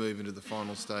then we'll move into the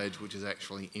final stage, which is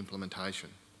actually implementation.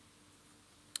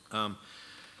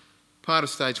 Part of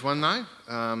stage 1 though,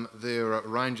 there are a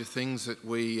range of things that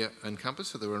we encompass,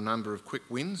 so there were a number of quick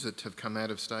wins that have come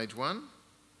out of stage 1.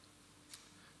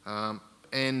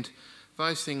 And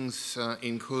those things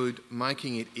include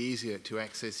making it easier to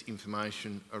access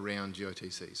information around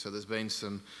GITC. So there's been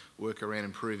some work around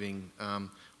improving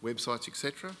websites,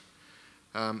 etc.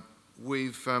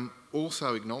 We've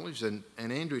also acknowledged, and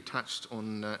Andrew touched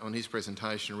on his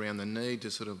presentation around the need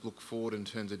to sort of look forward in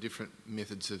terms of different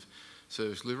methods of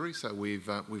service delivery. So we've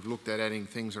looked at adding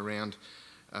things around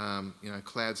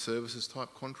cloud services type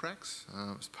contracts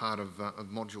as part of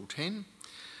Module 10.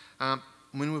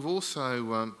 When we've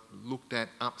also looked at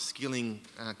upskilling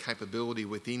capability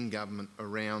within government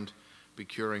around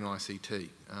procuring ICT.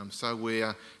 So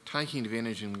we're taking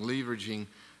advantage and leveraging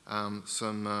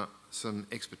some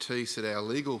expertise that our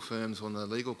legal firms on the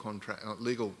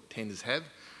legal tenders have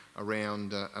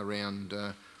around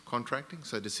contracting.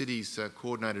 So the city's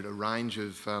coordinated a range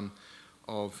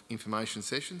of information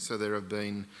sessions. So there have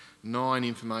been 9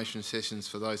 information sessions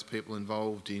for those people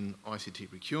involved in ICT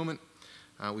procurement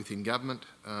within government,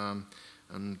 and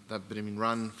they've been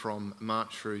run from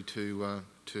March through to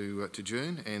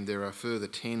June, and there are further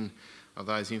 10 of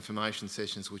those information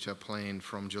sessions which are planned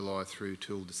from July through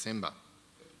till December.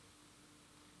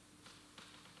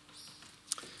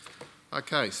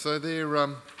 Okay, so there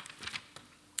are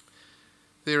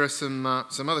some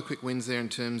other quick wins there in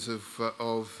terms of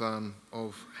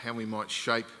how we might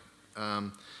shape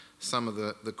some of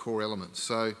the core elements.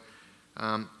 So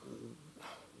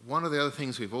one of the other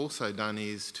things we've also done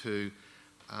is to,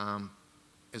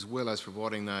 as well as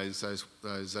providing those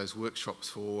workshops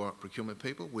for procurement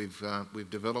people, we've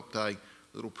developed a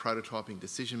little prototyping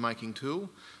decision-making tool.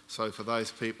 So for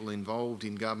those people involved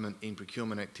in government in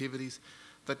procurement activities,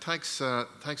 that takes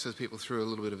those people through a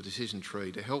little bit of a decision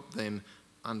tree to help them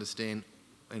understand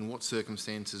in what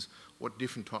circumstances, what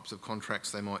different types of contracts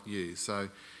they might use. So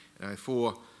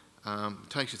for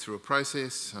Takes you through a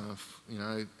process, you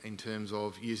know, in terms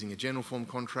of using a general form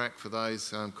contract for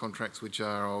those contracts which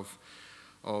are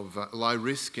of low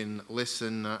risk and less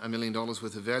than $1 million worth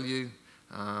of value.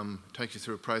 Takes you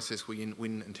through a process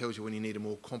and tells you when you need a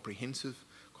more comprehensive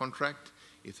contract,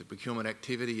 if the procurement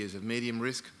activity is of medium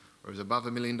risk or is above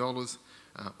 $1 million.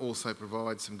 Also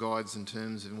provides some guides in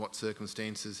terms of in what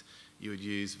circumstances you would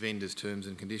use vendors' terms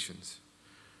and conditions.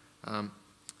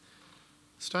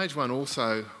 Stage 1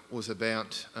 also was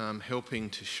about helping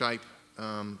to shape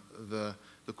the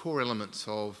core elements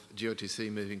of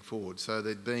GOTC moving forward. So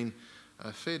there'd been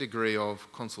a fair degree of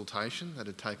consultation that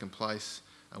had taken place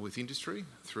with industry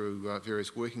through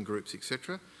various working groups,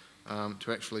 etc.,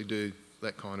 to actually do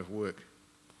that kind of work.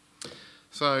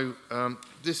 So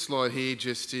this slide here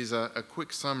just is a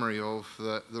quick summary of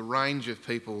the range of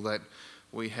people that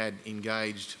we had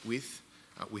engaged with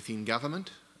within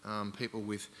government, people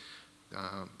with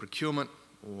procurement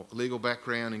or legal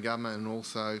background in government, and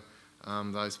also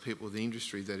those people with the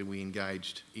industry that we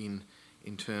engaged in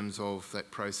terms of that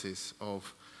process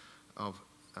of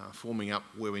forming up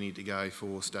where we need to go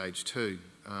for stage 2.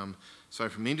 So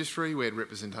from industry, we had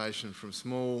representation from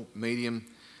small, medium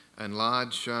and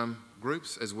large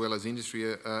groups, as well as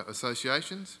industry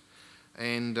associations.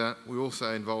 And we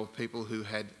also involved people who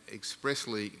had expressed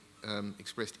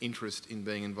interest in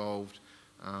being involved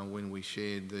when we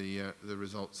shared the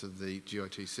results of the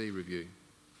GOTC review.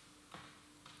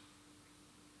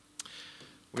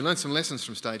 We learned some lessons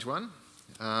from stage 1.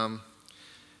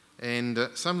 And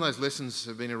some of those lessons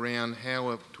have been around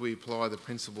how do we apply the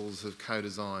principles of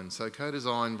co-design. So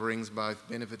co-design brings both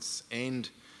benefits and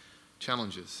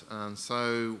challenges.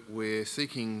 So we're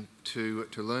seeking to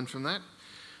learn from that.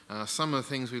 Some of the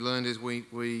things we learned is when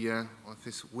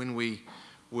we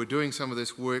were doing some of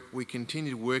this work, we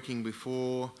continued working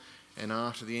before and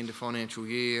after the end of financial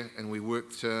year, and we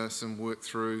worked some work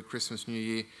through Christmas, New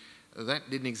Year. That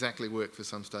didn't exactly work for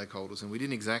some stakeholders, and we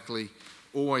didn't exactly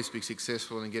always be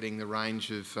successful in getting the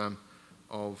range of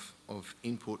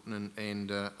input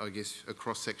and I guess a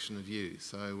cross-section of views.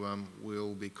 So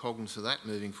we'll be cognizant of that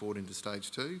moving forward into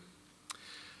stage 2.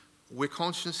 We're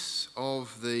conscious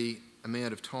of the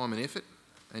amount of time and effort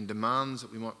and demands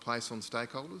that we might place on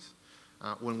stakeholders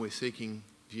when we're seeking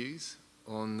views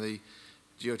on the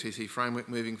GOTC framework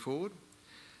moving forward.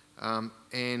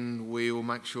 And we will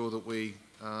make sure that we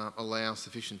allow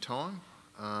sufficient time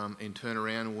and turn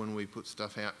around when we put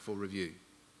stuff out for review.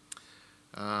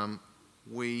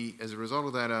 We, as a result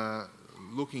of that, are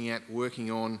looking at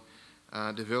working on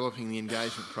developing the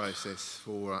engagement process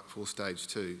for stage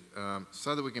 2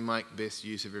 so that we can make best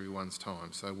use of everyone's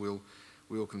time. So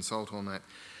we'll consult on that.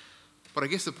 But I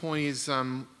guess the point is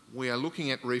we are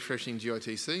looking at refreshing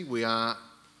GOTC.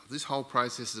 This whole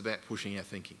process is about pushing our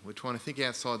thinking. We're trying to think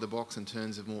outside the box in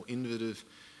terms of more innovative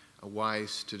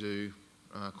ways to do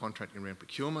contracting around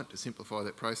procurement, to simplify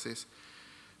that process.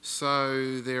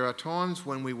 So there are times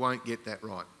when we won't get that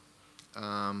right.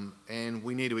 And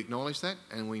we need to acknowledge that,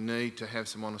 and we need to have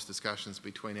some honest discussions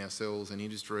between ourselves and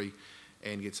industry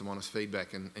and get some honest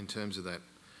feedback in terms of that.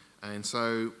 And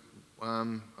so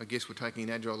I guess we're taking an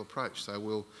agile approach. So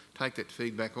we'll take that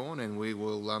feedback on and we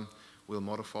will we'll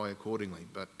modify accordingly.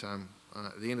 But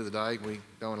at the end of the day, we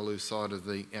don't want to lose sight of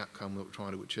the outcome that we're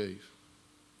trying to achieve.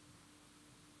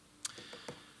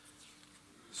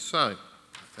 So,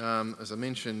 as I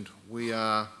mentioned, we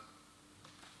are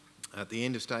at the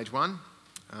end of stage 1.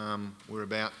 We're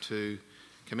about to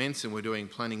commence and we're doing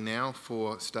planning now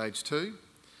for stage 2.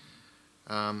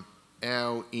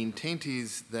 Our intent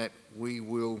is that we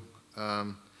will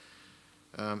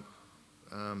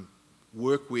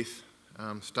work with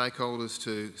stakeholders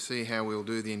to see how we'll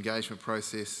do the engagement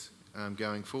process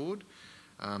going forward.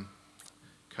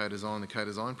 Co-design the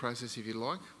co-design process, if you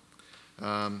like.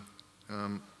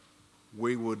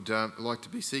 We would like to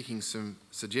be seeking some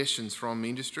suggestions from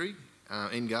industry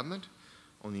and government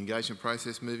on the engagement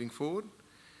process moving forward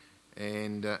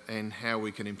and how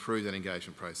we can improve that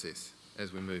engagement process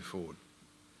as we move forward.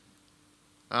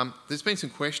 There's been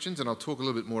some questions, and I'll talk a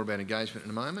little bit more about engagement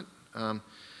in a moment.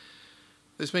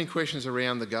 There's been questions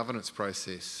around the governance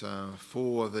process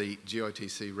for the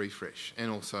GOTC refresh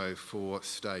and also for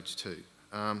stage 2.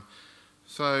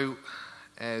 So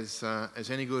as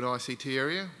any good ICT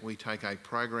area, we take a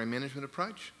program management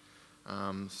approach.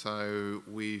 So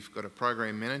we've got a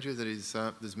program manager that is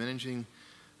managing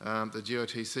the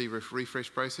GOTC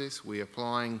refresh process. We're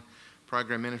applying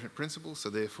program management principles, so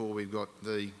therefore we've got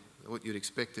what you'd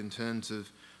expect in terms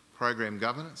of program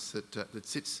governance that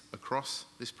sits across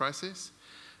this process.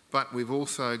 But we've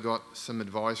also got some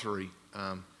advisory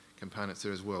components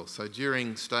there as well. So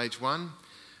during stage 1,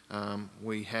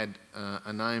 we had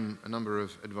a number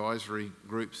of advisory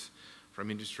groups from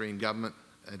industry and government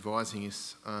advising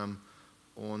us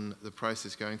on the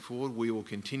process going forward. We will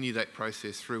continue that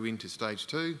process through into stage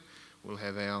 2. We'll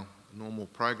have our normal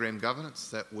program governance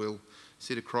that will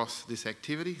sit across this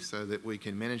activity so that we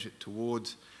can manage it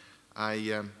towards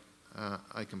a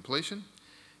completion.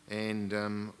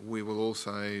 And we will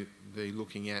also be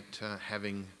looking at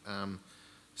having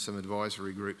some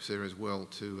advisory groups there as well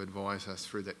to advise us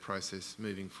through that process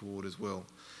moving forward as well.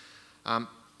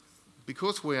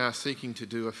 Because we are seeking to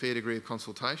do a fair degree of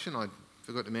consultation, I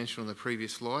forgot to mention on the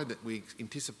previous slide that we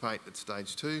anticipate that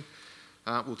stage 2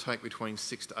 will take between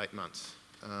 6 to 8 months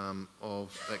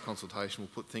of that consultation.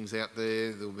 We'll put things out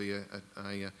there. There'll be a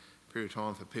period of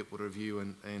time for people to review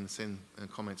and send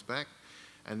comments back.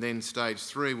 And then stage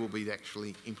 3 will be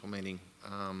actually implementing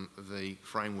the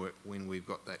framework when we've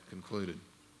got that concluded.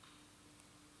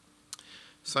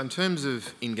 So in terms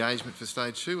of engagement for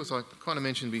stage 2, as I kind of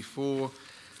mentioned before,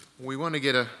 we want to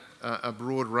get a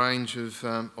broad range of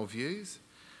views.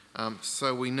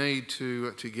 So we need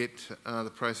to get the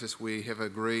process. We have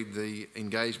agreed the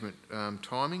engagement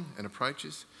timing and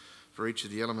approaches for each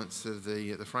of the elements of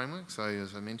the framework. So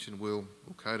as I mentioned, we'll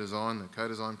co-design the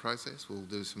co-design process. We'll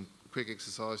do some quick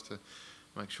exercise to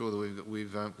make sure that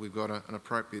we've got an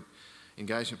appropriate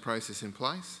engagement process in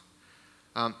place.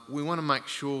 We want to make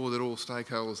sure that all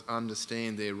stakeholders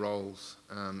understand their roles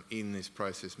in this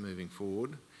process moving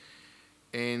forward.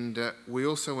 And we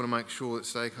also want to make sure that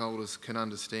stakeholders can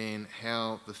understand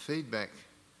how the feedback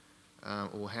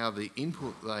or how the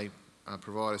input they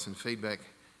provide us in feedback,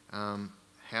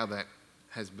 how that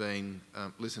has been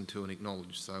listened to and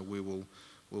acknowledged. So we'll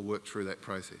work through that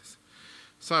process.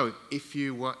 So if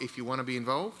you want to be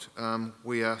involved,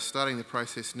 we are starting the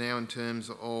process now in terms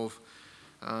of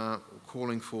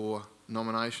calling for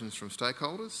nominations from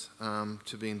stakeholders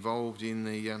to be involved in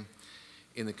the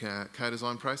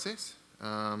co-design process.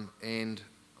 And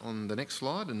on the next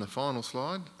slide, and the final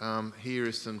slide, here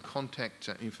is some contact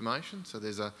information. So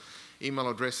there's an email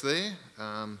address there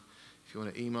if you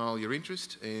want to email your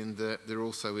interest, and there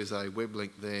also is a web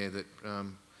link there that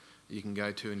you can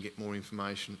go to and get more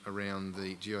information around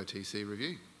the GITC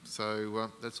review. So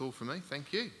that's all from me.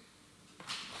 Thank you.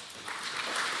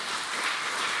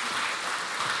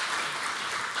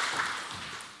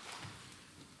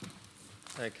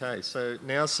 Okay, so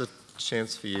now's the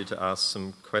chance for you to ask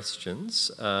some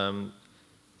questions. So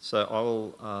I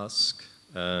will ask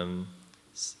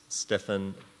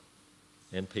Stefan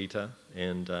and Peter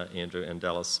and Andrew and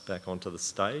Dallas back onto the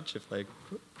stage if they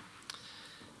could.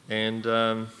 And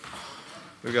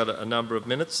we've got a number of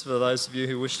minutes for those of you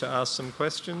who wish to ask some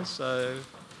questions. So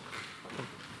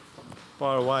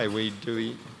fire away.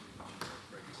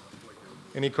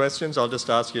 Any questions? I'll just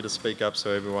ask you to speak up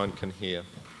so everyone can hear.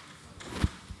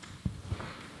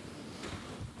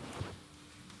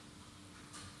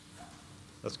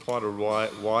 That's quite a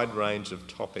wide range of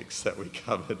topics that we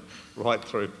covered, right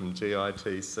through from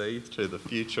GITC to the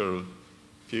future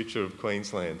of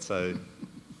Queensland. So, we've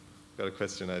got a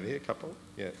question over here, a couple.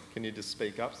 Yeah, can you just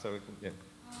speak up so we can? Yeah.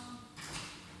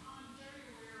 I'm very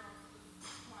aware of the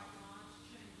quite large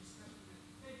changes happening at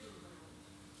the federal level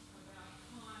about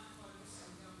client focus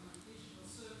on government digital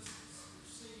services, which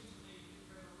seem to me to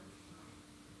be revolutionary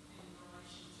in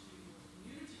relation to your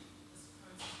community as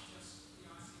opposed to just the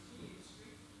ICT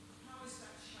industry. How is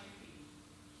that shaping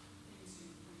things in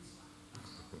Queensland?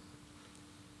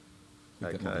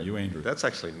 Okay, you, Andrew. That's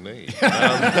actually me.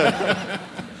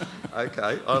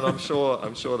 Okay, and I'm sure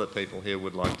that people here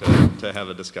would like to have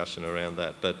a discussion around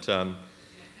that. But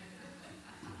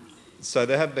so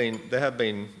there have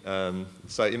been.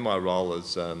 So in my role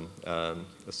as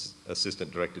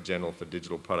Assistant Director General for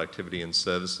Digital Productivity and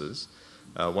Services,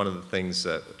 one of the things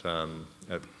that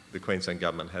the Queensland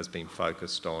Government has been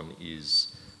focused on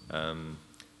is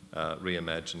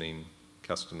reimagining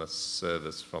customer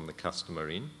service from the customer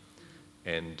in.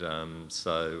 And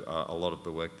so a lot of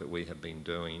the work that we have been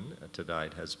doing to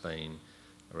date has been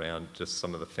around just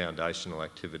some of the foundational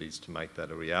activities to make that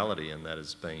a reality, and that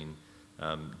has been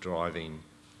driving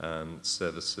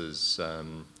services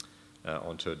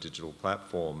onto a digital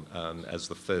platform as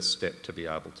the first step to be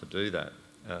able to do that.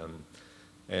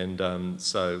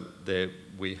 So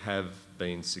we have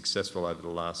been successful over the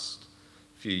last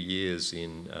few years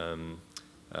in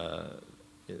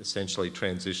essentially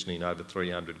transitioning over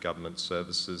 300 government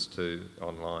services to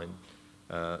online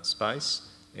space,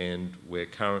 and we're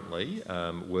currently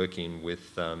working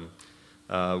with the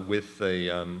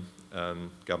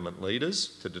government leaders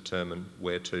to determine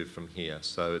where to from here.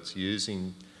 So it's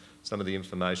using some of the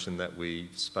information that we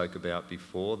spoke about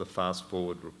before, the Fast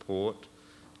Forward report,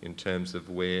 in terms of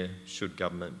where should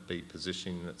government be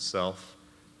positioning itself,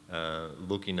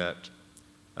 looking at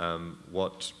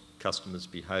what customers'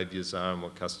 behaviours are and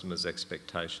what customers'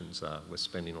 expectations are. We're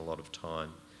spending a lot of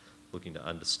time looking to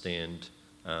understand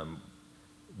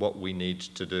what we need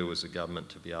to do as a government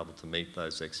to be able to meet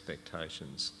those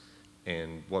expectations.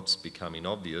 And what's becoming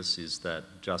obvious is that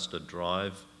just a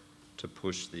drive to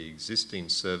push the existing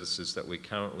services that we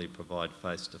currently provide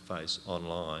face-to-face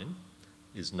online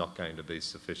is not going to be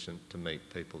sufficient to meet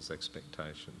people's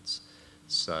expectations.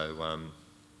 So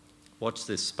watch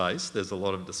this space. There's a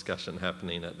lot of discussion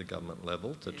happening at the government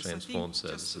level to transform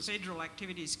services. Just the federal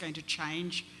activity is going to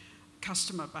change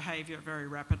customer behaviour very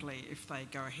rapidly if they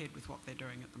go ahead with what they're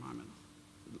doing at the moment.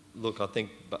 Look, I think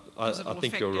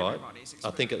you're right. I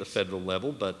think at the federal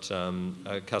level, but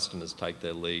customers take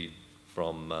their lead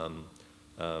from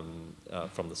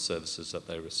the services that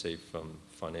they receive from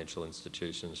financial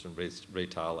institutions and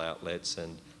retail outlets,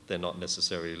 and they're not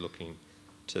necessarily looking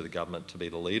to the government to be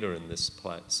the leader in this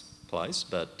place,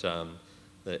 but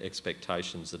the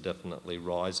expectations are definitely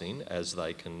rising as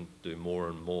they can do more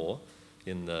and more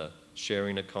in the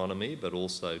sharing economy, but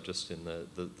also just in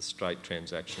the straight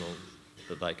transactional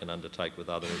that they can undertake with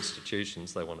other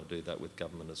institutions. They want to do that with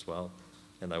government as well,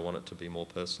 and they want it to be more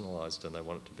personalised and they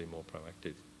want it to be more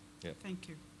proactive. Yeah. Thank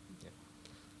you.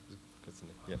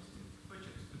 Yeah.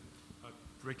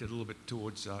 Directed a little bit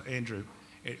towards Andrew.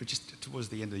 Just towards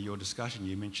the end of your discussion,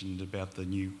 you mentioned about the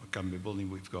new government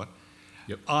building we've got.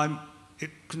 Yep. It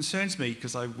concerns me,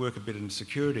 because I work a bit in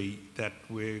security, that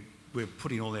we're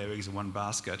putting all our eggs in one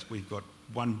basket. We've got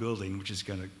one building which is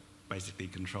going to basically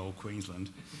control Queensland,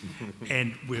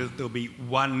 and there'll be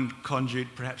one conduit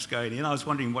perhaps going in. I was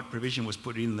wondering what provision was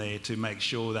put in there to make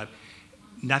sure that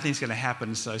nothing's going to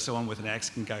happen, so someone with an axe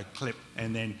can go clip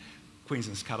and then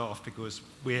Queensland's cut off, because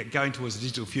we're going towards a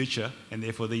digital future and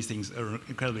therefore these things are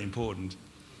incredibly important.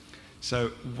 So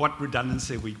what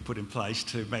redundancy have we put in place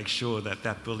to make sure that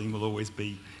that building will always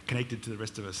be connected to the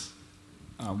rest of us?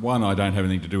 One, I don't have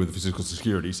anything to do with physical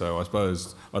security, so I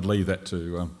suppose I'd leave that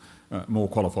to more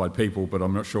qualified people, but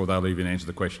I'm not sure they'll even answer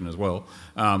the question as well,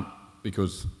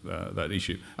 because that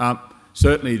issue.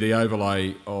 Certainly the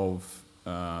overlay of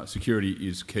security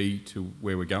is key to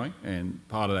where we're going, and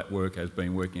part of that work has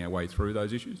been working our way through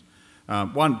those issues.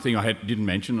 One thing I didn't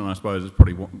mention, and I suppose I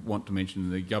probably want to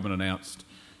mention, the government announced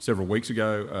several weeks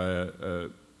ago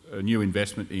a new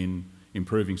investment in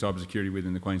improving cybersecurity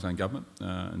within the Queensland government,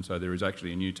 and so there is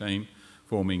actually a new team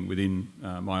forming within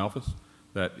my office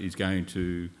that is going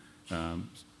to,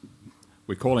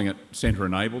 we're calling it centre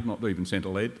enabled, not even centre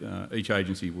led. Each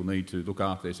agency will need to look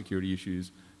after their security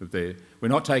issues. We're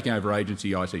not taking over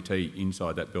agency ICT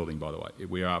inside that building, by the way.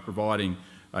 We are providing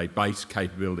a base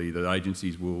capability that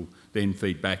agencies will then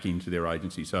feed back into their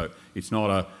agency. So it's not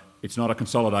a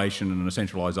consolidation and a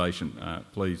centralisation.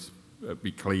 Please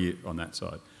be clear on that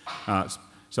side.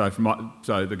 So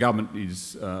the government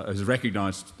has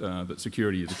recognised that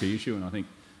security is a key issue, and I think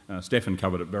Stefan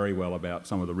covered it very well about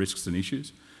some of the risks and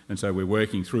issues. And so we're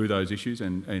working through those issues,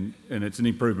 and it's an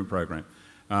improvement program.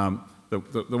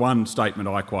 The one statement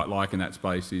I quite like in that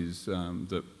space is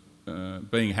that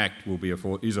being hacked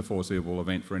is a foreseeable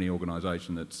event for any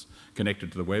organisation that's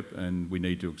connected to the web, and we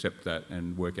need to accept that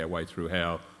and work our way through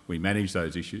how we manage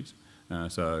those issues.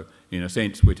 So in a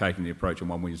sense, we're taking the approach on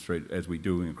One Wing Street as we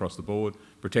do across the board: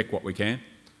 protect what we can.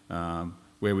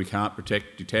 Where we can't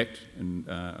protect, detect, and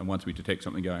once we detect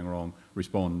something going wrong,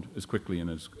 respond as quickly and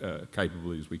as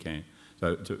capably as we can.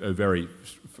 So it's a very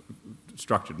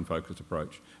structured and focused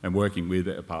approach, and working with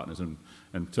our partners. And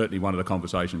certainly one of the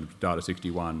conversations with Data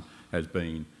 61 has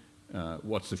been,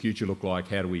 what's the future look like?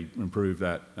 How do we improve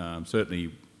that?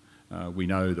 Certainly we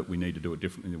know that we need to do it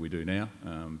differently than we do now,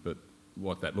 but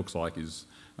what that looks like is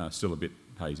still a bit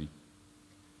hazy.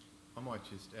 I might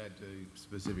just add to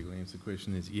specifically answer the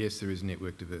question is, yes, there is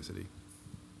network diversity.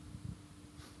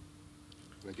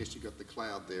 I guess you've got the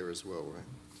cloud there as well, right?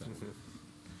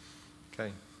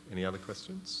 Okay, any other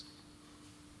questions?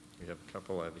 We have a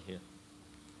couple over here.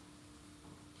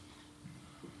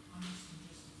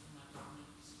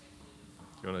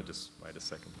 Do you want to just wait a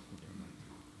second?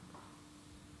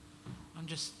 I'm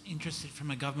just interested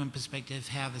from a government perspective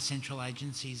how the central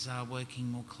agencies are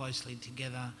working more closely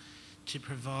together to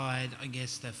provide, I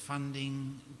guess, the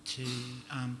funding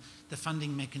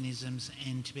mechanisms,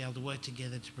 and to be able to work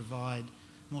together to provide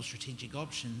more strategic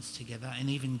options together, and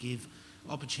even give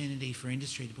opportunity for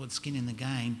industry to put skin in the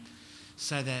game,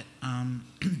 so that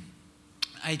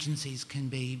agencies can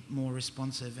be more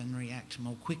responsive and react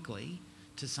more quickly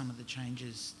to some of the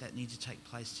changes that need to take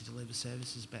place to deliver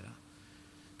services better.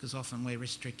 Because often we're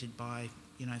restricted by,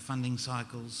 funding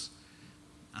cycles,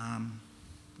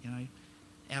 you know,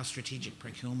 our strategic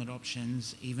procurement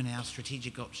options, even our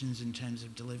strategic options in terms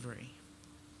of delivery.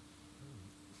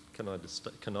 Can I just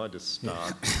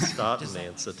start an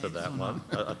answer to that one?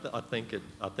 I think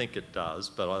it does,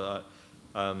 but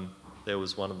there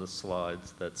was one of the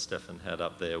slides that Stefan had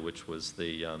up there, which was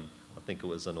the I think it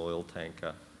was an oil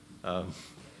tanker. And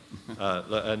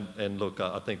look,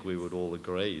 I think we would all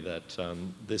agree that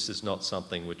this is not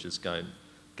something which is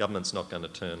government's not going to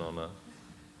turn on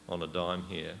a dime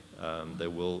here.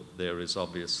 There is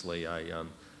obviously a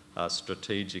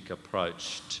strategic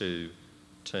approach to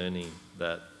turning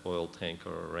that oil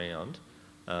tanker around.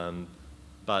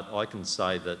 But I can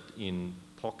say that in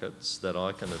pockets that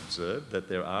I can observe that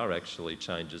there are actually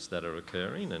changes that are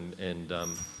occurring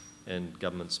and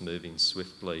government's moving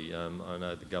swiftly. I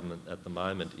know the government at the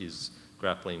moment is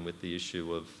grappling with the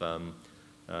issue of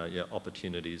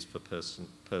opportunities for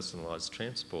personalised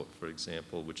transport, for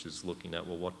example, which is looking at,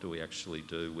 well, what do we actually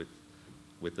do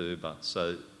with Uber?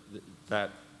 So that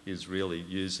is really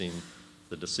using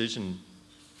the decision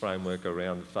framework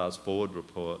around the Fast Forward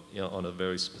report, on a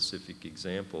very specific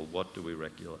example. What do we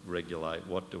regulate?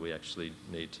 What do we actually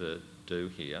need to do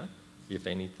here, if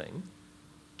anything,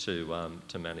 to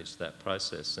manage that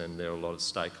process? And there are a lot of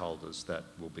stakeholders that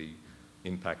will be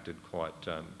impacted quite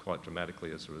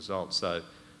dramatically as a result. So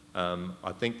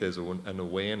I think there's an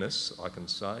awareness, I can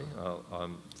say.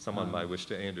 Someone may wish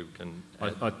to, Andrew can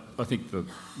add. I think the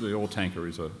oil tanker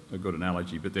is a good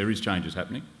analogy, but there is changes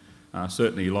happening.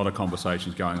 Certainly a lot of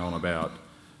conversations going on about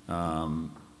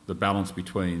the balance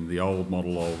between the old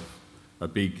model of a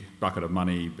big bucket of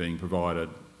money being provided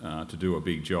to do a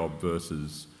big job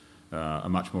versus a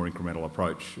much more incremental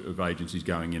approach of agencies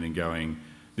going in and going,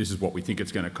 this is what we think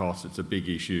it's going to cost, it's a big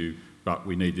issue, but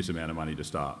we need this amount of money to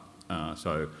start.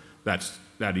 So that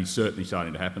is certainly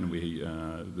starting to happen.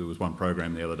 There was one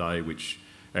program the other day which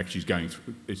actually is going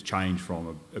through, it's changed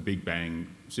from a big bang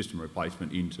system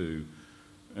replacement into,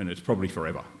 and it's probably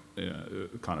forever.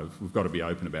 We've got to be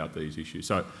open about these issues.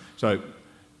 So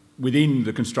within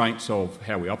the constraints of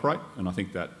how we operate, and I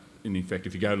think that, in effect,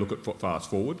 if you go look at Fast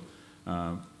Forward,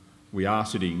 we are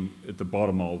sitting at the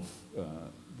bottom of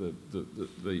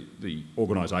the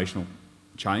organisational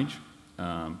change,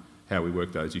 how we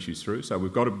work those issues through. So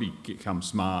we've got to become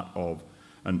smart of,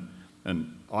 and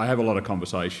I have a lot of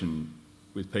conversation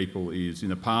with people is, in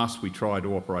the past we tried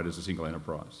to operate as a single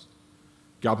enterprise.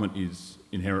 Government is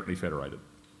inherently federated.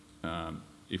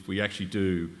 If we actually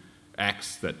do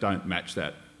acts that don't match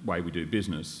that way we do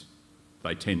business,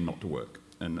 they tend not to work.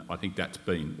 And I think that's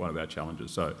been one of our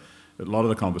challenges. So a lot of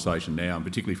the conversation now, and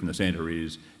particularly from the centre,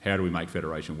 is how do we make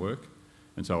federation work?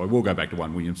 And so I will go back to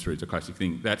 1 William Street, it's a classic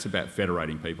thing. That's about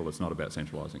federating people, it's not about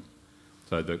centralising.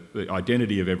 So the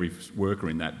identity of every worker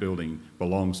in that building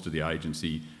belongs to the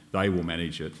agency. They will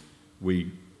manage it.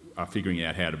 We are figuring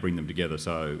out how to bring them together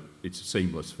so it's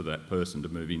seamless for that person to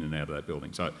move in and out of that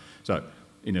building. So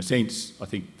in a sense, I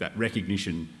think that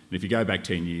recognition, and if you go back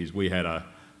 10 years,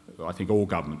 I think all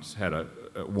governments had a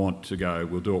want to go,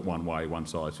 we'll do it one way, one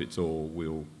size fits all,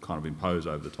 we'll kind of impose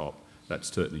over the top.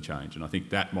 That's certainly changed, and I think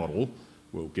that model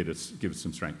will give us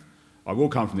some strength. I will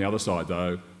come from the other side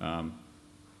though.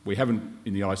 We haven't,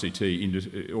 in the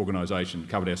ICT organisation,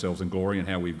 covered ourselves in glory and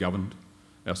how we've governed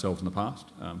ourselves in the past.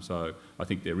 So I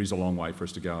think there is a long way for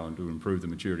us to go and to improve the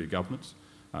maturity of governance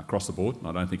across the board. And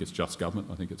I don't think it's just government,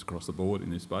 I think it's across the board in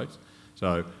this space.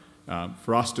 So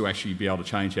for us to actually be able to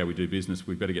change how we do business,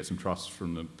 we've got to get some trust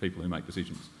from the people who make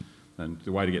decisions. And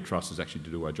the way to get trust is actually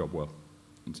to do our job well.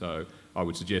 And so I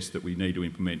would suggest that we need to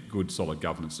implement good, solid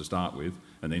governance to start with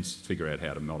and then figure out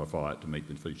how to modify it to meet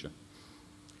the future.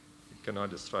 Can I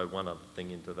just throw one other thing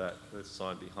into that? The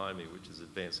sign behind me, which is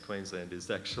Advanced Queensland,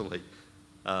 is actually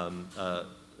the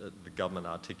government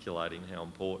articulating how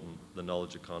important the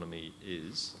knowledge economy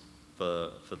is for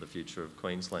the future of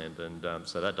Queensland. And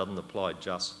so that doesn't apply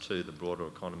just to the broader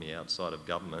economy outside of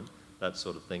government. That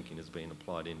sort of thinking is being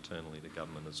applied internally to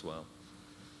government as well.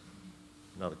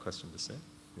 Another question to say?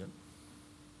 Yeah.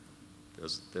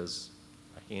 There's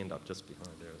a hand up just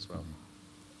behind there as well.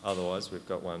 Otherwise, we've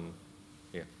got one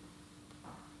here.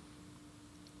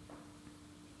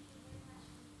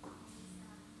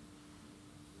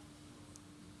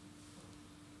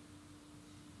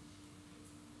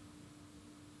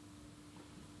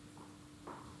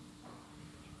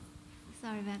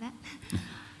 Sorry about that.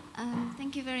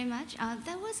 Thank you very much.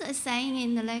 There was a saying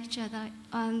in the lecture that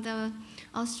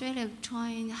Australia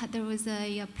there was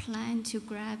a plan to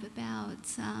grab about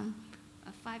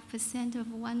 5% of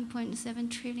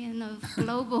 1.7 trillion of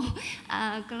global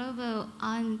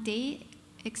R&D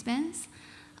expense.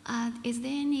 Is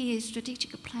there any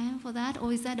strategic plan for that,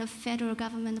 or is that a federal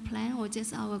government plan, or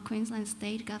just our Queensland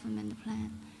state government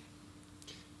plan?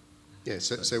 Yeah,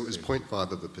 so it was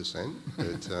 0.5%,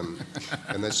 but,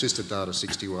 and that's just a Data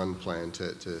 61 plan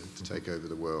to take over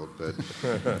the world. But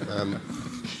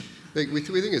we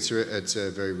think it's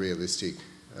a very realistic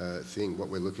thing. What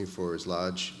we're looking for is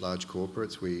large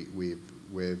corporates.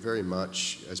 We're very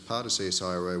much, as part of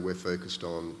CSIRO, we're focused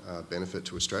on benefit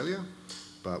to Australia,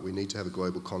 but we need to have a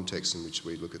global context in which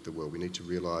we look at the world. We need to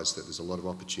realise that there's a lot of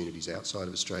opportunities outside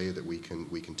of Australia that we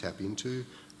can tap into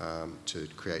to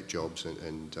create jobs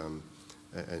and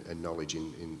knowledge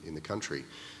in the country.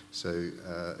 So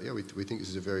yeah, we think this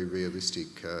is a very realistic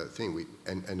thing.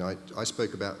 I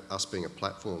spoke about us being a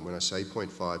platform. When I say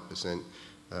 0.5%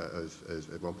 of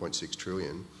 1.6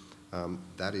 trillion,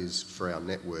 that is for our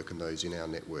network and those in our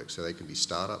network. So they can be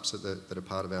startups that are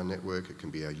part of our network. It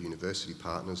can be our university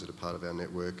partners that are part of our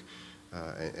network,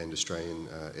 and Australian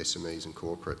SMEs and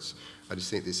corporates. I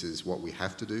just think this is what we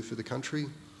have to do for the country.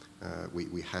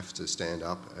 We have to stand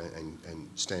up and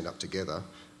stand up together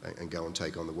and go and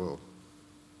take on the world.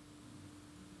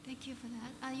 Thank you for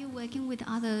that. Are you working with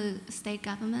other state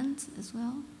governments as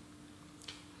well?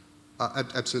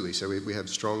 Absolutely. So we have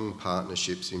strong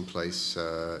partnerships in place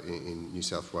in New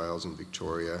South Wales and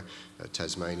Victoria,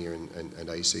 Tasmania and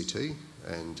ACT,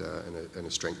 and a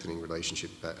strengthening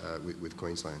relationship with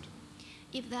Queensland.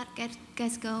 If that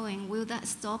gets going, will that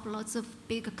stop lots of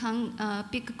big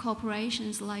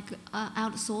corporations like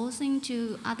outsourcing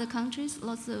to other countries,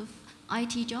 lots of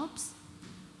IT jobs?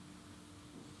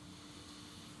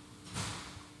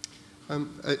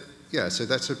 Yeah, so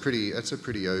that's a pretty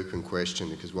open question,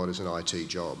 because what is an IT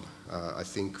job? I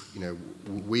think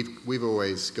we've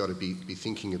always got to be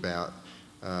thinking about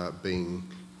being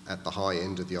at the high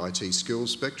end of the IT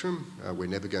skills spectrum. We're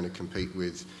never going to compete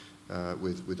with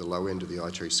the low end of the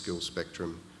IT skills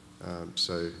spectrum.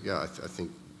 So yeah, I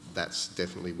think that's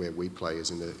definitely where we play,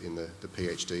 is in the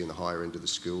PhD and the higher end of the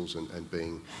skills, and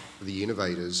being the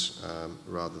innovators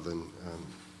rather than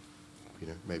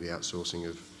maybe outsourcing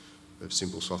of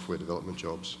simple software development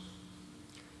jobs.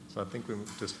 So I think we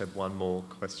just have one more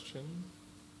question.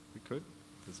 We could.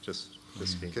 It's just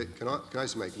here. Can I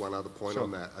just make one other point on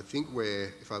that? I think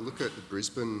if I look at the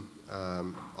Brisbane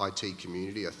IT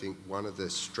community, I think one of the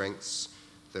strengths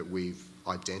that we've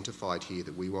identified here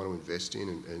that we want to invest in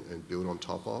and build on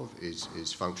top of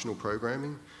is functional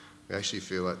programming. We actually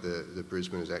feel like the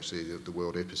Brisbane is actually the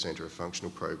world epicentre of functional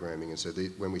programming, and so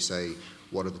when we say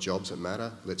what are the jobs that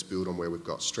matter, let's build on where we've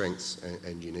got strengths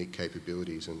and unique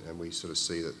capabilities, and we sort of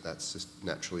see that that's just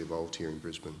naturally evolved here in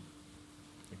Brisbane.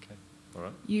 Okay, all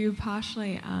right. You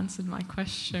partially answered my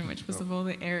question, which was of all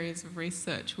the areas of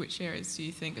research, which areas do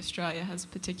you think Australia has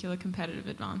particular competitive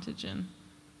advantage in?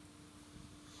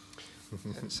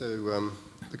 So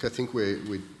look, I think we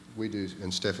do,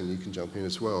 and Stefan, you can jump in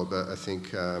as well, but I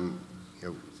think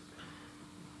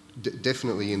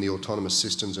definitely in the autonomous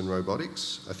systems and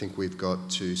robotics, I think we've got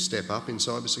to step up in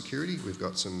cybersecurity. We've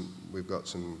got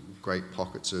some great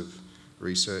pockets of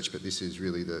research, but this is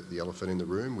really the elephant in the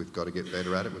room. We've got to get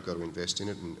better at it. We've got to invest in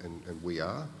it, and we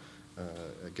are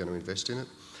going to invest in it.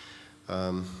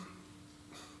 I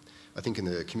think in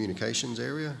the communications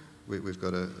area, we've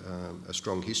got a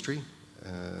strong history.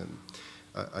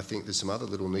 I think there's some other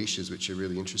little niches which are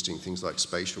really interesting, things like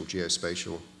spatial,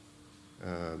 geospatial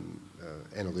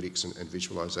analytics and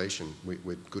visualization.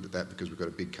 We're good at that because we've got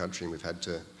a big country and we've had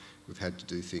to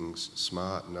do things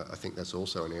smart, and I think that's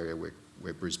also an area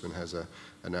where Brisbane has a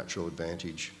natural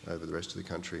advantage over the rest of the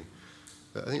country.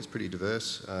 But I think it's pretty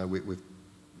diverse.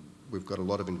 We've got a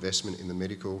lot of investment in the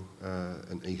medical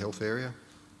and e-health area.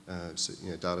 So,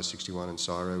 Data 61 and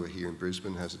CSIRO are here in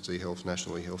Brisbane, has its e-health,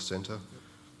 National e-health centre.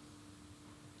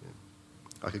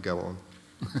 I could go on.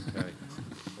 Okay.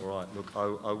 All right. Look,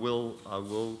 I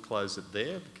will close it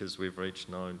there because we've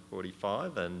reached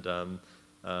 9:45, and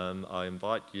I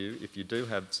invite you, if you do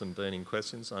have some burning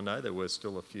questions, I know there were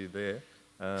still a few there.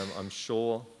 I'm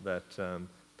sure that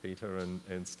Peter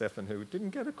and Stefan, who didn't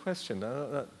get a question,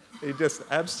 he just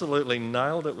absolutely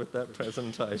nailed it with that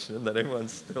presentation, that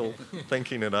everyone's still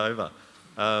thinking it over.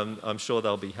 I'm sure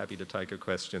they'll be happy to take a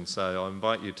question. So I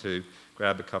invite you to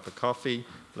grab a cup of coffee.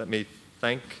 Let me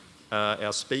thank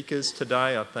our speakers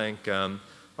today. I thank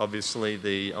obviously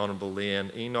the Honourable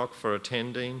Leanne Enoch for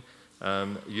attending.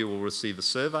 You will receive a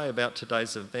survey about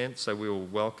today's event, so we will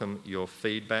welcome your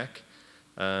feedback.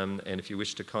 And if you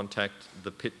wish to contact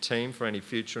the PiT team for any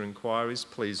future inquiries,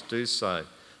 please do so.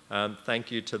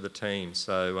 Thank you to the team.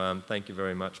 So thank you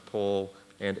very much, Paul,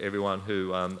 and everyone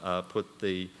who put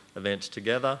the event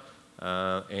together.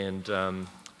 And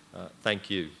thank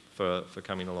you for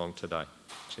coming along today.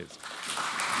 Cheers.